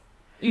 So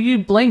You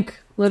blink.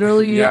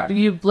 Literally, Yeah.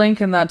 you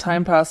blink and that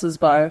time passes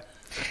by.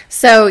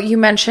 So you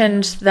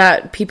mentioned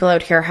that people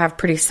out here have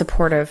pretty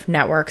supportive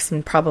networks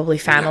and probably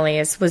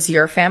families. Was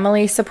your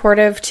family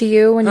supportive to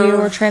you when you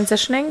were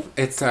transitioning?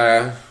 it's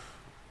a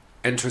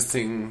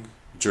interesting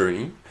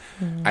journey.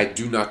 I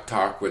do not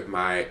talk with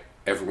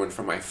everyone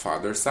from my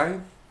father's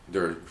side.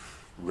 They're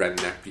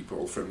redneck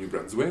people from New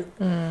Brunswick,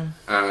 and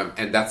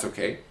that's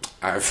okay.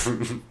 I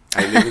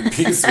live in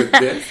peace with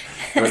this.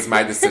 It was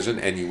my decision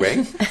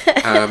anyway.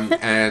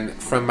 And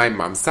from my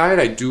mom's side,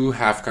 I do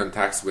have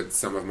contacts with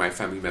some of my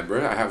family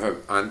members. I have an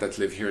aunt that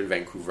lives here in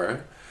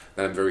Vancouver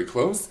that I'm very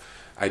close.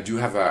 I do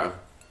have a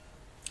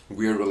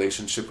weird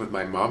relationship with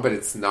my mom, but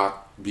it's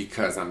not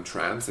because I'm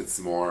trans. It's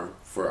more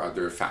for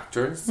other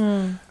factors.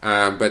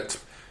 But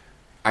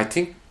I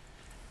think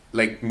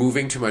like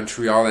moving to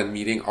Montreal and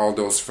meeting all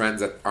those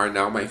friends that are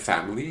now my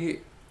family,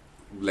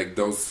 like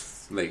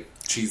those like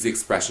cheesy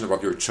expression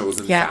about your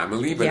chosen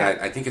family, but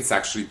I think it's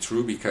actually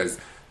true because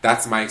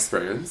that's my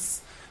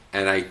experience,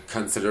 and I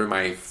consider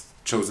my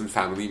chosen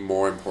family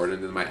more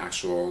important than my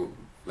actual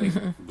like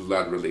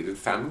blood related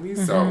family.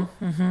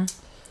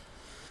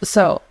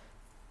 So,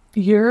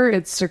 your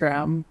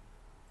Instagram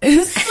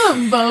is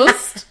the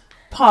most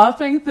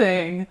popping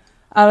thing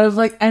out of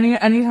like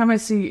anytime I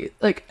see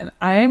like, and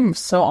I'm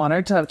so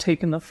honored to have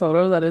taken the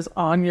photo that is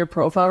on your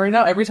profile right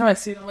now. Every time I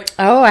see it, I'm like,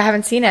 Oh, I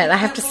haven't seen it. I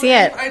have to see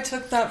it. I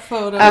took that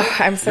photo Oh,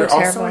 I'm so You're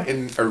terrible. also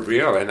in a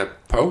reel and a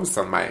post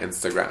on my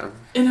Instagram.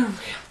 in a.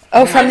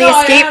 Oh, from the No,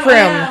 I escape am, room. I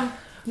am.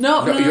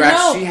 No, No, no, you no,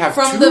 actually no. have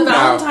From two the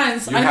now.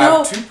 Valentine's. You I have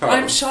know. two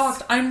I'm posts.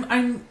 shocked.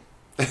 I'm.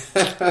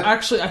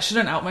 Actually, I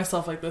shouldn't out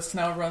myself like this.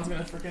 Now everyone's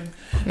gonna freaking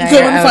Now go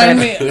you're and find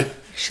outed. me.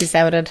 She's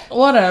outed.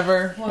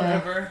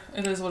 Whatever.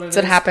 It is what it is. That's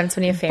what happens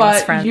when you have famous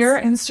But friends. your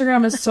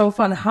Instagram is so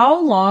fun. How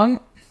long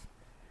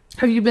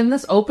have you been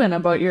this open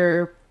about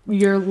your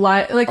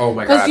life? Like, Oh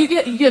my because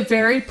God. you get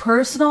very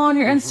personal on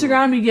your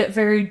Instagram. You get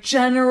very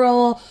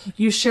general.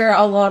 You share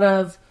a lot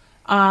of,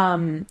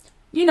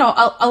 you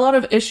know, a lot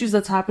of issues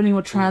that's happening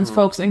with trans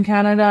folks in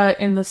Canada,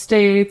 in the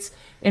States,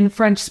 in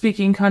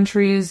French-speaking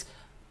countries.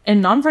 In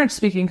non-French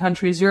speaking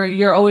countries,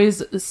 you're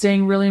always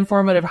staying really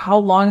informative. How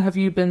long have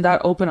you been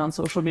that open on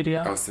social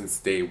media? Oh, since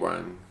day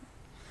one.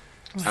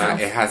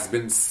 It has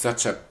been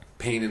such a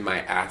pain in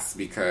my ass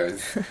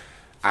because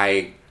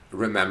I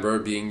remember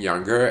being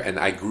younger and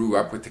I grew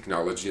up with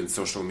technology and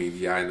social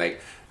media, and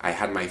like I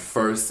had my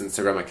first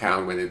Instagram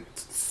account when it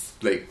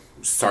like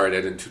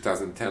started in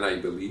 2010, I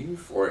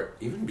believe, or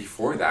even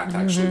before that,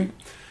 actually.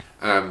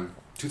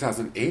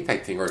 2008, I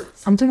think, or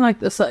something like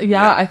this.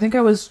 Yeah, I think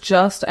I was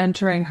just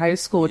entering high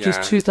school, which is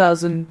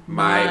 2009.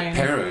 My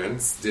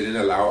parents didn't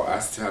allow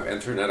us to have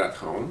internet at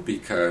home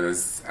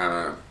because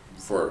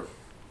for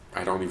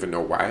I don't even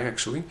know why,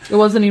 actually. It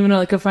wasn't even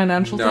like a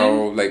financial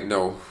thing?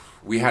 No.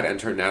 We had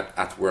internet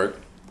at work.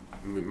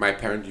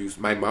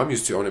 My mom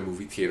used to own a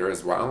movie theater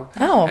as well.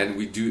 Oh. And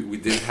we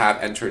did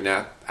have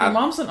internet. Your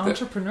mom's an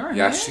entrepreneur,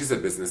 Yeah, right? she's a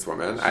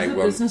businesswoman.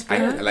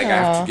 Businesswoman? I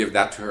have to give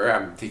that to her.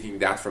 I'm taking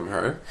that from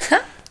her.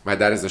 My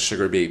dad is a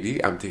sugar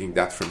baby. I'm taking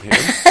that from him.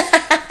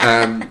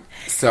 I'm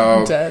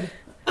dead.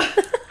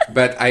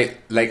 But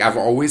I've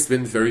always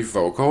been very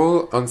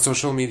vocal on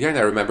social media, and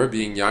I remember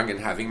being young and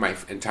having my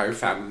entire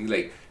family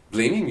like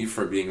blaming me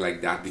for being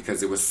like that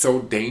because it was so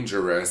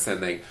dangerous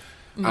and like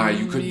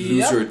you could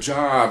lose your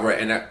job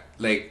and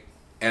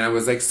I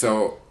was like,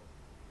 so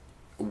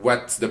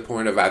what's the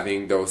point of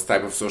having those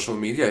type of social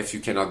media if you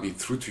cannot be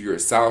true to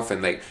yourself?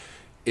 And like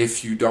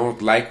if you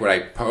don't like what I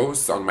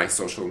post on my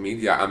social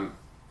media, I'm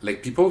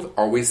like, people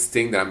always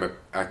think that I'm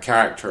a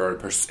character or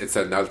it's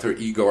an alter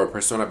ego or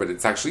persona, but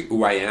it's actually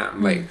who I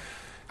am. Like,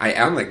 I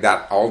am like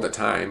that all the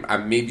time.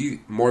 I'm maybe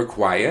more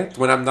quiet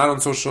when I'm not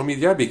on social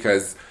media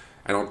because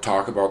I don't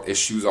talk about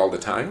issues all the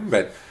time,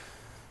 but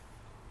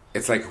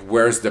it's like,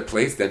 where's the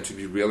place then to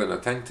be real and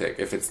authentic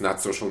if it's not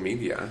social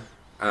media?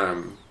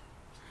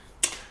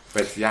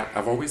 But yeah,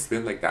 I've always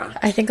been like that.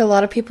 I think a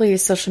lot of people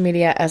use social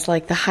media as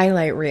like the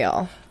highlight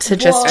reel to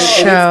just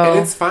show. And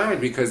it's fine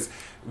because,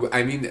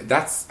 I mean,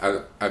 that's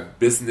a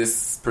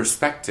business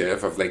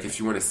perspective of like, if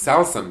you want to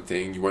sell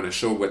something, you want to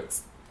show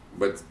what's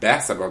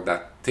best about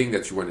that thing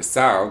that you want to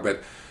sell.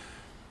 But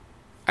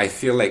I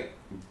feel like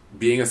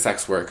being a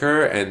sex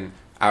worker, and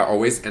I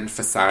always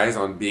emphasize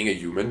on being a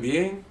human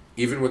being,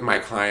 even with my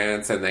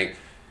clients, and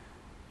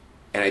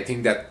I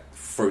think that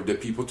for the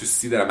people to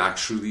see that I'm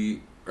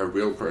actually a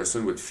real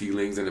person with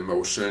feelings and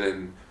emotion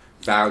and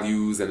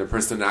values and a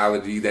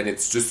personality, then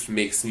it just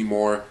makes me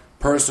more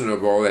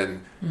personable.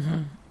 And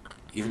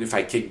even if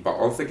I kick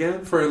balls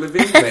again for a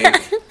living,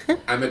 like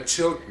I'm a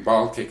chill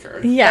ball kicker.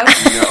 Yeah.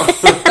 You know?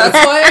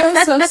 That's why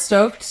I'm so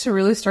stoked to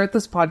really start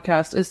this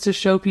podcast, is to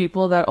show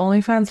people that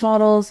OnlyFans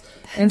models,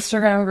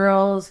 Instagram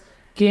girls,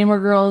 gamer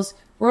girls,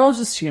 we're all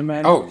just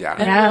human. Oh, yeah.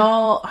 And we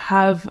all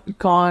have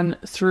gone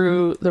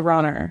through the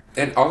runner.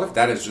 And all of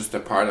that is just a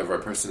part of our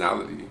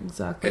personality.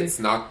 Exactly. It's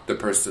not the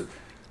person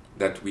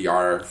that we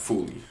are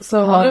fully.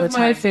 So one of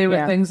my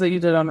favorite things that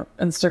you did on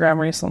Instagram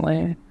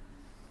recently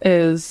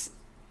is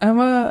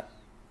Emma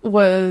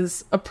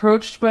was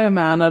approached by a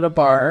man at a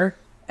bar,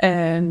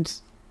 and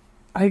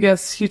I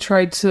guess he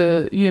tried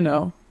to,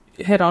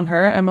 hit on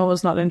her. Emma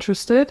was not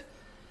interested.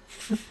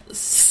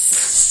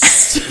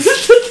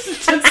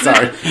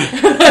 Sorry.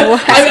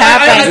 What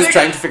happened? I'm just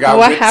trying to figure out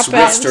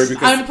which story,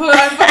 because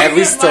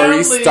every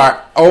story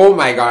oh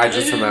my god, I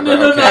just remember.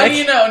 No,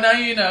 okay. now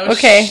you know.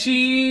 Okay.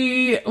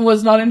 She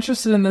was not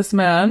interested in this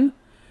man,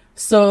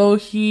 so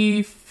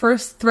he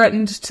first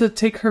threatened to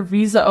take her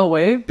visa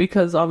away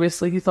because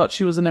obviously he thought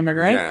she was an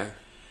immigrant. Yeah.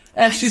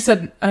 And she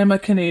said, "I'm a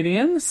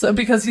Canadian," so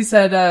because he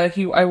said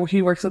he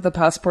works at the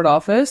passport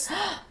office.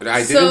 But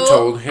I didn't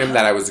told him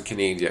that I was a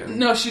Canadian.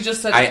 No, she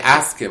just said. I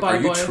asked him, "Are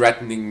you boy.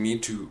 threatening me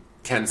to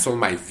cancel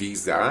my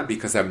visa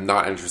because I'm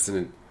not interested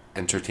in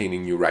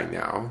entertaining you right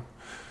now?"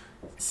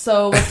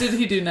 So what did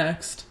he do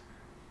next?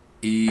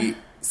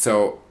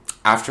 So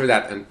after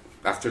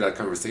that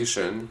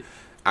conversation,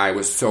 I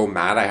was so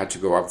mad I had to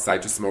go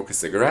outside to smoke a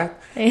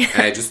cigarette. And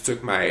I just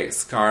took my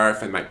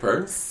scarf and my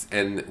purse,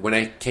 and when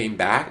I came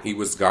back, he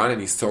was gone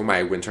and he stole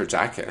my winter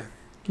jacket.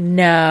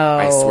 No.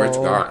 I swear to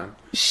God.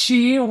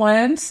 She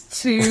went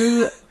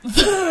to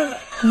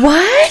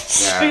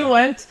What? Yeah. She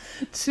went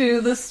to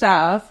the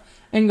staff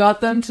and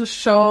got them to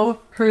show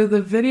her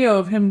the video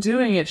of him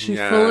doing it. She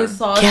fully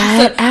saw it. Get she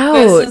said, out.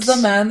 "This is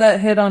the man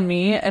that hit on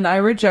me, and I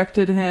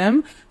rejected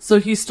him, so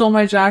he stole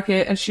my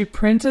jacket." And she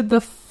printed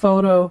the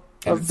photo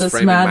of this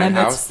man, and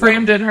it's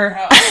framed in her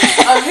house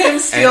of him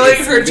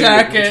stealing her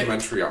jacket to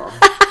Montreal.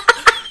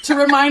 to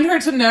remind her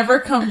to never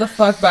come the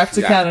fuck back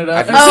to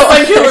Canada.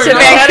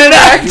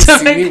 Have you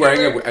seen me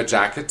wearing a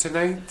jacket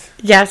tonight?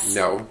 Yes.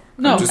 No.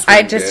 No.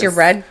 Just your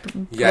red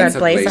it's a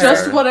blazer.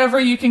 Just whatever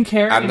you can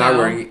carry. I'm not now.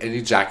 wearing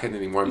any jacket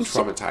anymore. I'm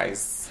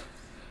traumatized.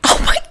 Oh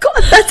my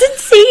god, that's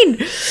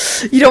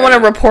insane. You don't want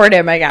to report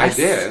him, I guess. I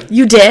did.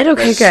 You did?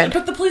 Okay, good.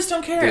 But the police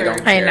don't care. They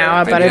don't I care.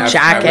 know, about a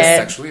jacket. I was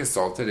sexually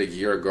assaulted a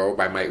year ago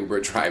by my Uber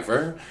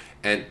driver,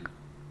 and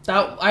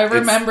I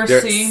remember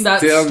seeing that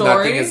still story.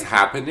 Nothing is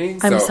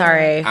happening. I'm so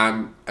sorry.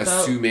 I'm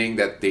assuming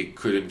that they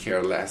couldn't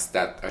care less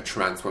that a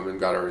trans woman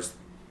got her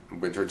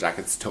winter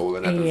jacket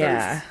stolen at a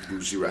very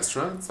bougie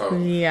restaurant. So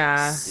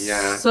Yeah.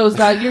 So is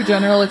that your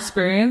general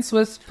experience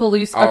with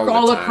police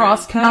all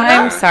across Canada?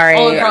 I'm sorry.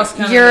 All across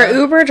Canada. Your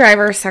Uber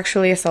driver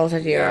sexually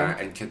assaulted you. Yeah,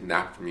 and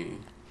kidnapped me.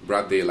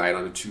 Broad daylight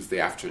on a Tuesday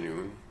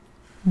afternoon.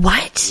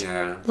 What?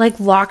 Yeah. Like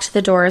locked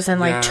the doors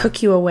and Yeah.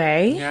 took you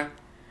away? Yeah.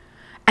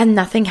 And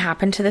nothing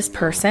happened to this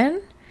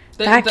person?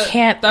 I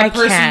can't.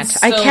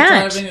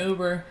 Driving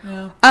Uber.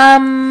 Yeah.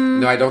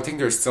 No, I don't think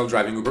they're still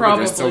driving Uber, but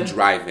they're still Probably.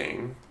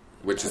 driving,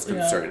 which is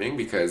concerning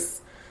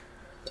because.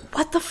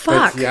 What the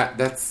fuck? But yeah,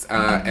 that's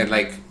and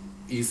like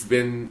he's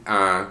been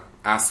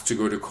asked to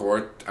go to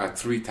court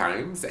 3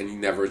 times, and he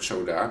never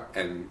showed up.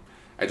 And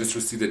I just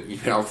received an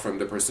email from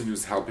the person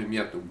who's helping me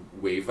at the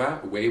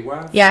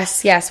WAWA.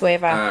 Yes,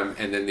 Wava.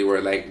 And then they were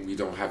like, "We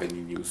don't have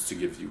any news to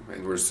give you,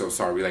 and we're so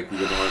sorry. Like, we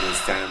don't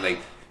understand. Like,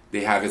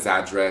 they have his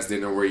address, they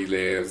know where he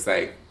lives.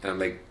 Like, and I'm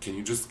like, can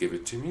you just give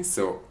it to me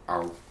so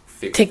I'll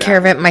take care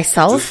of it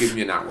myself? Just give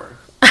me an hour."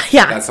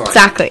 Yeah, That's all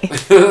exactly.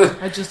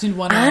 I just need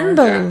 1 hour.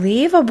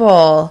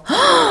 Unbelievable.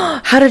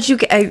 How did you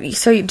get...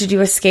 So, did you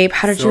escape?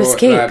 How did you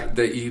escape?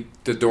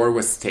 The door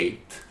was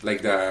taped.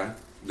 Like, the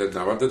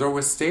knob of the door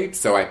was taped.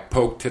 So, I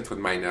poked it with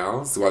my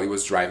nails while he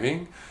was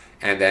driving.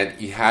 And then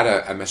he had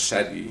a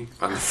machete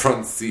on the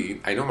front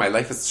seat. I know my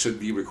life should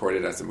be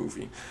recorded as a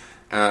movie.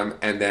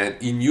 And then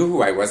he knew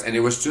who I was. And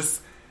it was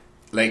just,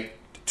 like...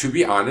 To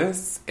be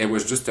honest, it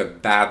was just a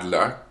bad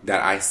luck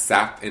that I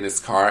sat in his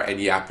car and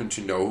he happened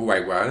to know who I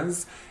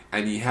was.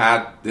 And he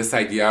had this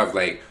idea of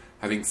like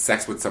having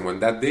sex with someone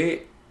that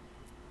day.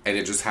 And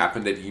it just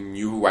happened that he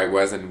knew who I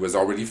was and was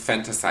already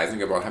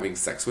fantasizing about having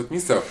sex with me.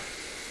 So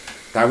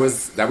that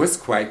was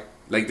quite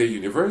like the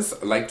universe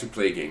liked to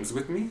play games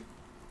with me.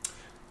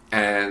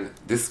 And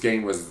this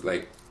game was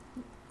like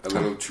a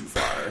little too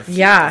far.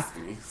 Yeah.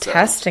 Me,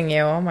 Testing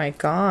you. Oh my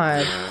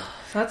God.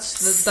 That's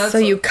so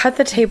you cut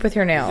the tape with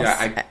your nails.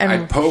 Yeah, I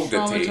poked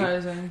the tape,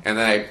 and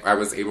then I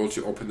was able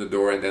to open the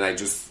door, and then I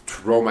just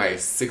throw my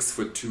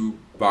 6'2"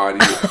 body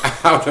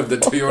out of the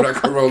Toyota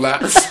Corolla.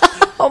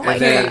 Oh my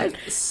God!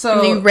 So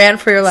and you ran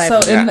for your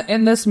life. So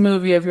in this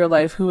movie of your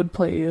life, who would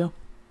play you?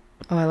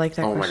 Oh, I like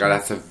that. Oh question. my God,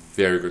 that's a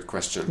very good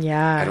question.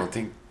 Yeah, I don't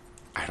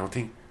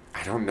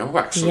know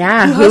actually.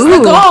 Yeah, who has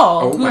the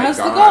gall? Oh who my has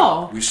God. the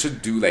gall? We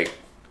should do like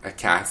a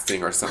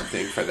casting or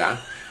something for that.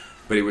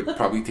 But it would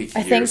probably take years.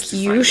 I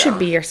think you should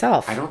be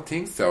yourself. I don't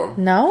think so.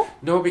 No?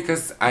 No,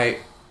 because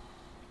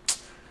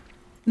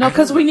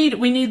because we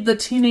need the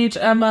teenage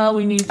Emma.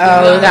 We need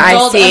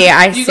I see.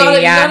 You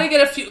gotta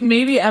get a few.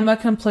 Maybe Emma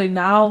can play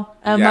now.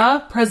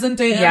 Emma, present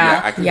day Emma.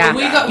 Yeah, I could yeah. do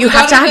that. You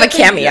have to have a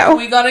cameo.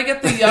 We gotta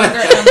get the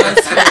younger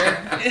Emmas here.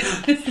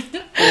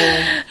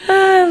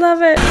 I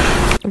love it.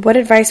 What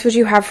advice would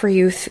you have for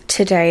youth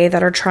today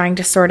that are trying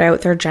to sort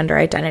out their gender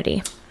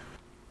identity?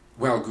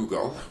 Well,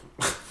 Google.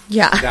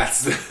 Yeah.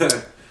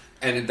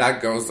 And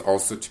that goes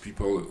also to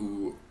people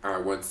who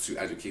want to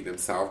educate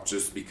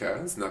themselves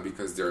not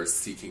because they're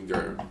seeking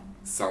their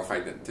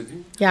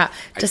self-identity. Yeah,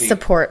 to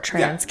support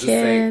trans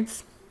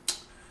kids.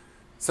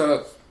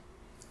 So,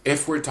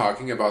 if we're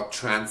talking about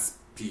trans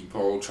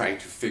people trying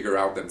to figure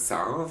out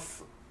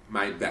themselves,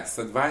 my best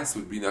advice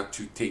would be not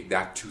to take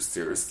that too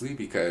seriously,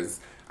 because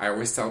I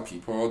always tell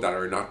people that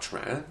are not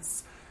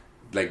trans,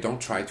 like,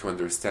 don't try to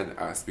understand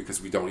us,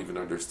 because we don't even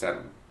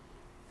understand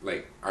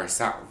like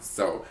ourselves.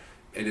 So,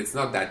 and it's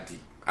not that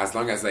deep. As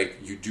long as like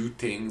you do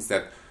things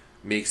that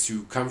makes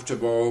you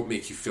comfortable,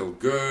 make you feel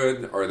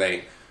good, or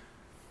like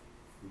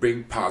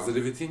bring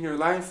positivity in your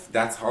life,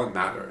 that's all that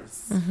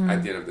matters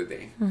at the end of the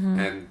day.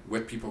 And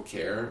what people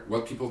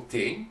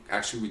think,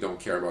 actually we don't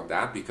care about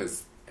that,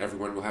 because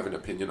everyone will have an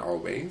opinion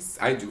always.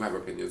 I do have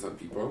opinions on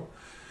people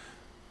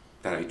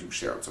that I do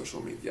share on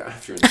social media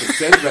if you're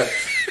interested. But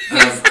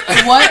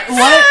what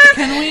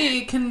can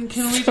we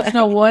just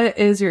know, what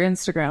is your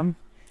Instagram?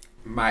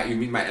 You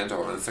mean my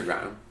handle on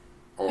Instagram?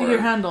 Or your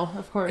handle,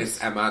 of course.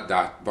 It's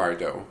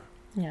Ema.Bardot.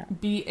 Yeah.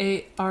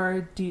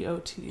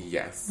 Bardot.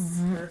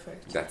 Yes.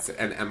 Perfect. That's it.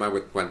 And Emma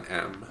with one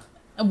M.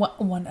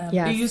 One M.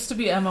 Yes. It used to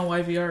be Emma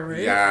YVR,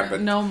 right? Yeah,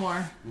 but no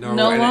more. No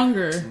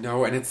longer.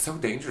 And it's so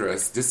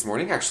dangerous. This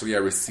morning, actually, I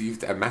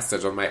received a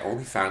message on my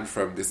OnlyFans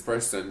from this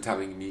person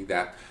telling me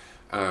that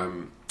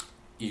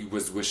he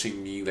was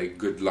wishing me like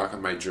good luck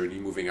on my journey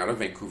moving out of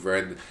Vancouver,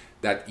 and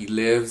that he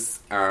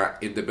lives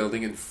in the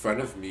building in front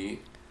of me,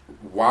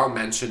 while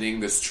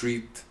mentioning the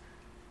street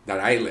that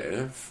I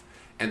live,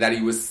 and that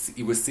he was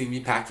seeing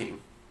me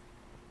packing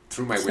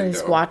through my window.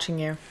 So he's watching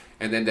you.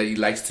 And then that he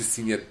likes to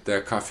see me at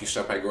the coffee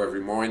shop I go every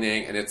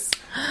morning, and it's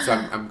so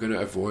I'm gonna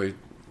avoid.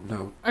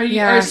 No. So do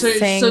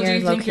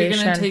you think you're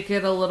gonna take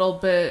it a little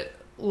bit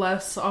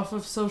less off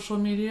of social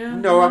media?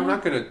 No, I'm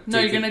not gonna. No,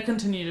 you're gonna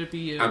continue to be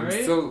you, I'm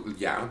right? still,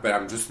 but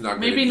I'm just not.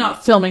 Maybe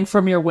not filming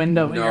from your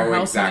window in your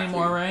house exactly.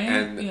 anymore, right?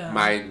 And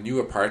my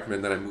new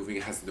apartment that I'm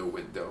moving has no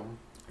window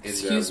in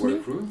the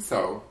workroom,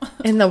 so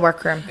in the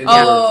workroom. There you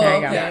go.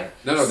 Yeah.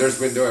 No, there's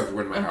window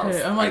everywhere in my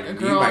house. I'm like,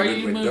 girl, are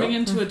you moving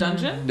into a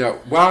dungeon? No,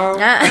 well,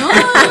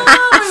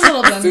 a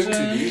little dungeon. Soon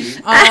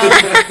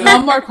to be.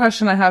 One more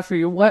question I have for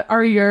you: what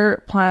are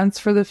your plans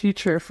for the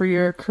future, for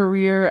your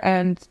career,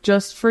 and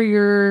just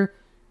for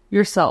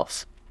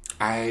yourself?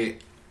 I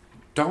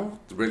don't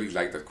really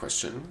like that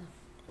question.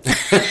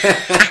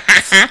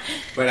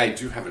 But I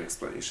do have an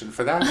explanation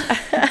for that.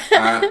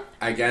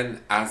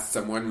 Again, as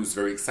someone who's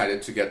very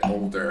excited to get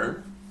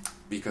older,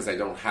 because I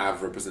don't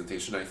have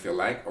representation, I feel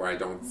like, or I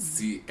don't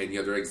see any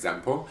other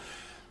example,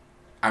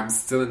 I'm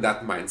still in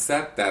that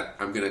mindset that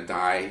I'm gonna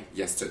die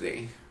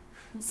yesterday.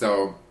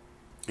 So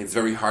it's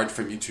very hard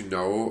for me to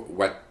know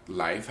what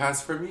life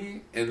has for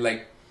me in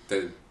like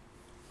the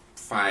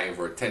 5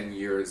 or 10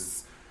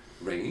 years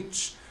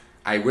range.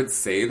 I would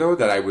say though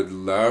that I would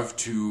love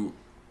to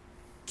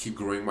keep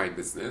growing my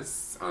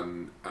business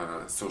on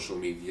social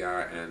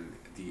media and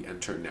the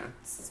internet.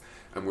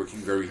 I'm working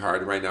very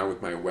hard right now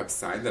with my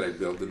website that I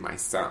built in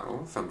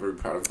myself. I'm very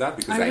proud of that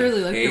because I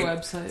really like hate your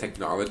website.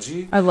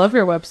 Technology. I love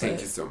your website.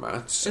 Thank you so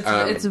much.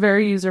 It's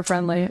very user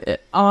friendly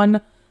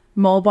on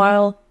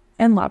mobile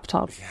and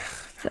laptop.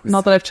 Yeah,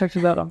 Not that I've checked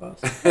it out on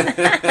both.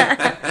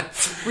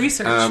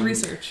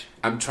 Research.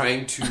 I'm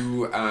trying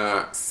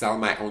to sell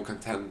my own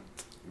content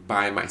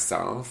by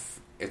myself.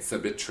 It's a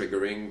bit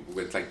triggering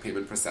with like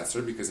payment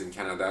processor because in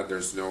Canada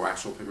there's no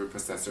actual payment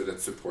processor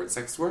that supports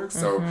sex work.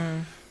 So,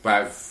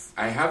 but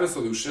I have a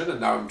solution,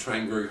 and now I'm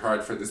trying very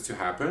hard for this to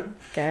happen.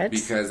 Good.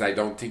 Because I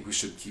don't think we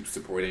should keep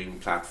supporting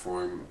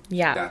platform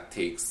that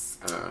takes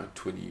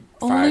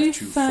 25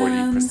 to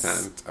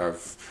 40%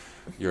 of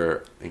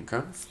your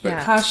incomes. But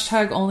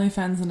Hashtag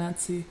OnlyFans and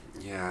Etsy.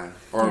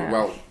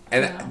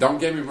 Don't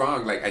get me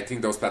wrong, like I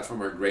think those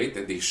platforms are great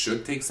and they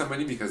should take some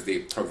money because they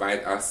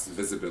provide us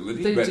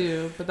visibility. They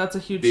do, but that's a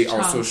huge They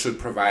chunk. also should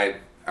provide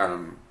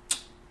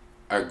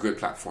a good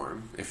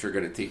platform if you're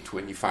going to take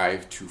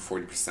 25 to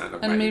 40%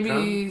 of my and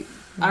income. maybe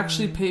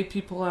actually pay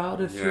people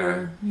out if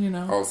you're,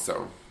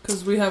 Also,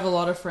 because we have a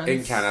lot of friends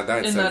in Canada,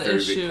 it's in a that very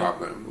issue big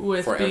problem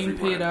with for being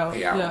everyone. paid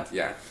out.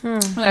 Yeah.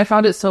 I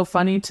found it so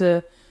funny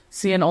to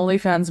see an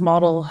OnlyFans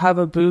model have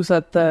a booth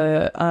at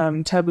the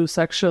Taboo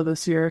Sex Show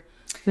this year.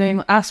 They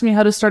asked me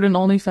how to start an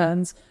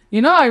OnlyFans.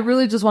 I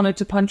really just wanted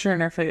to punch her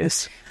in her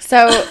face.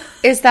 So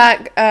is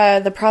that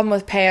the problem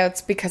with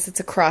payouts because it's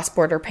a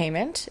cross-border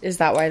payment? Is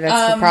that why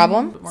that's the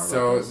problem?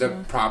 So the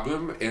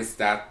problem is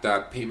that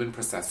the payment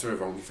processor of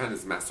OnlyFans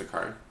is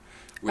MasterCard,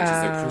 which is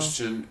a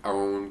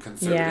Christian-owned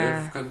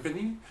conservative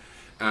company.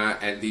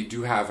 And they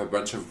do have a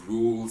bunch of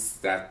rules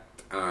that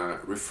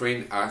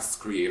refrain us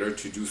creator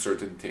to do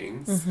certain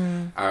things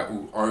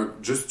or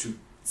just to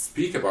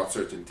speak about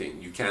certain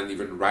things. You can't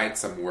even write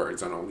some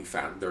words on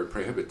OnlyFans. They're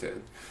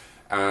prohibited.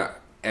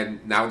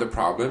 And now the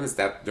problem is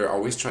that they're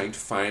always trying to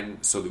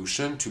find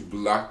solution to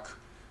block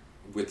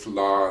with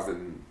laws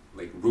and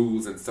like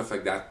rules and stuff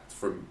like that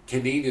for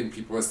Canadian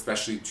people,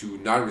 especially to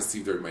not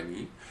receive their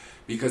money.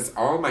 Because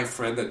all my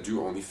friends that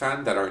do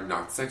OnlyFans that are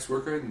not sex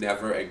workers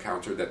never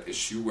encounter that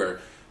issue where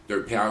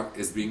their payout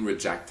is being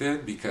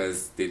rejected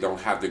because they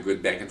don't have the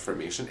good bank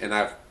information. And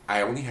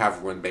I only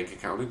have one bank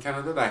account in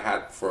Canada that I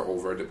had for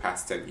over the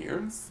past 10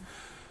 years.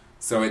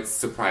 So it's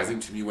surprising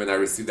to me when I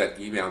receive that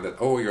email that,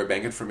 your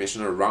bank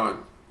information are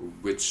wrong,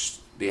 which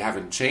they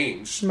haven't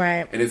changed.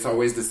 Right. And it's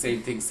always the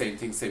same thing.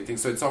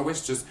 So it's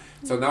always just...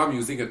 So now I'm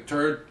using a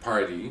third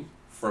party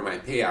for my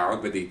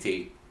payout, but they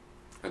take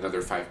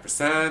another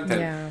 5%.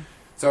 And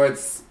so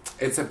it's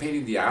a pain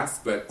in the ass,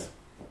 but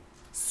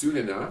soon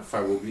enough I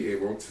will be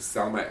able to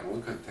sell my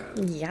own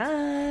content. Yeah.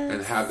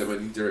 And have the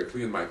money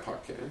directly in my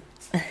pocket.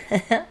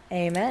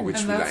 Amen.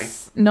 Which we like.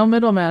 No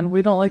middleman.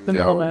 We don't like the No,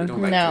 middleman. we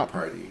don't like No. the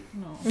party.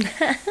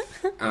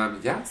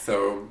 No.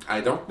 So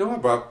I don't know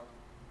about...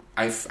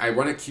 I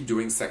want to keep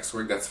doing sex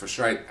work, that's for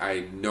sure.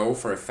 I know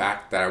for a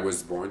fact that I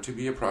was born to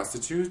be a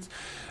prostitute.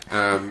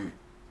 And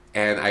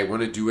I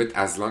want to do it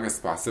as long as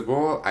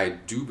possible. I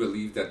do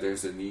believe that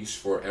there's a niche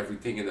for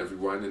everything and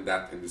everyone in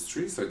that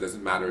industry. So it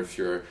doesn't matter if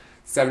you're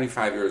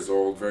 75 years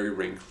old, very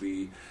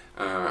wrinkly,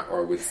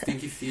 or with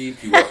stinky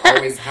feet. You will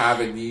always have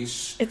a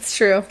niche. It's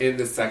true. In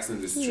the sex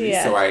industry.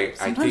 Yeah. So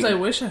Sometimes think, I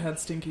wish I had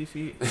stinky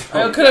feet.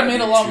 I could have made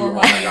a lot more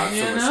money. Oh my God,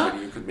 so much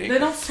money you could make. They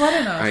don't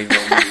sweat enough. I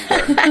know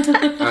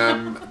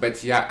me either.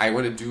 But yeah, I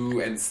want to do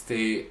and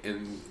stay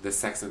in the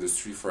sex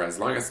industry for as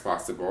long as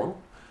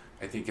possible.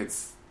 I think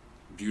it's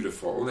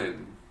beautiful,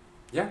 and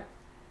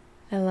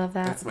I love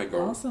that. that's my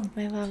goal. Awesome.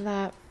 I love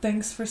that.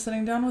 Thanks for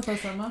sitting down with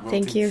us, Emma. Well,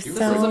 Thank you for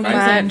so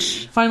inviting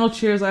much. me. Final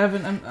cheers. I'm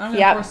going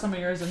to pour some of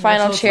yours in here,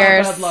 Final so it's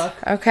cheers. not bad luck.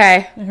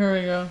 Okay. Here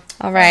we go.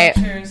 All right.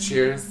 Cheers.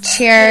 Cheers.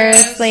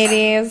 Cheers,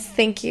 ladies.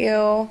 Thank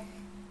you.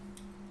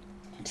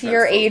 To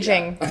your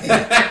aging.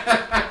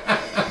 I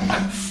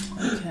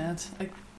can't.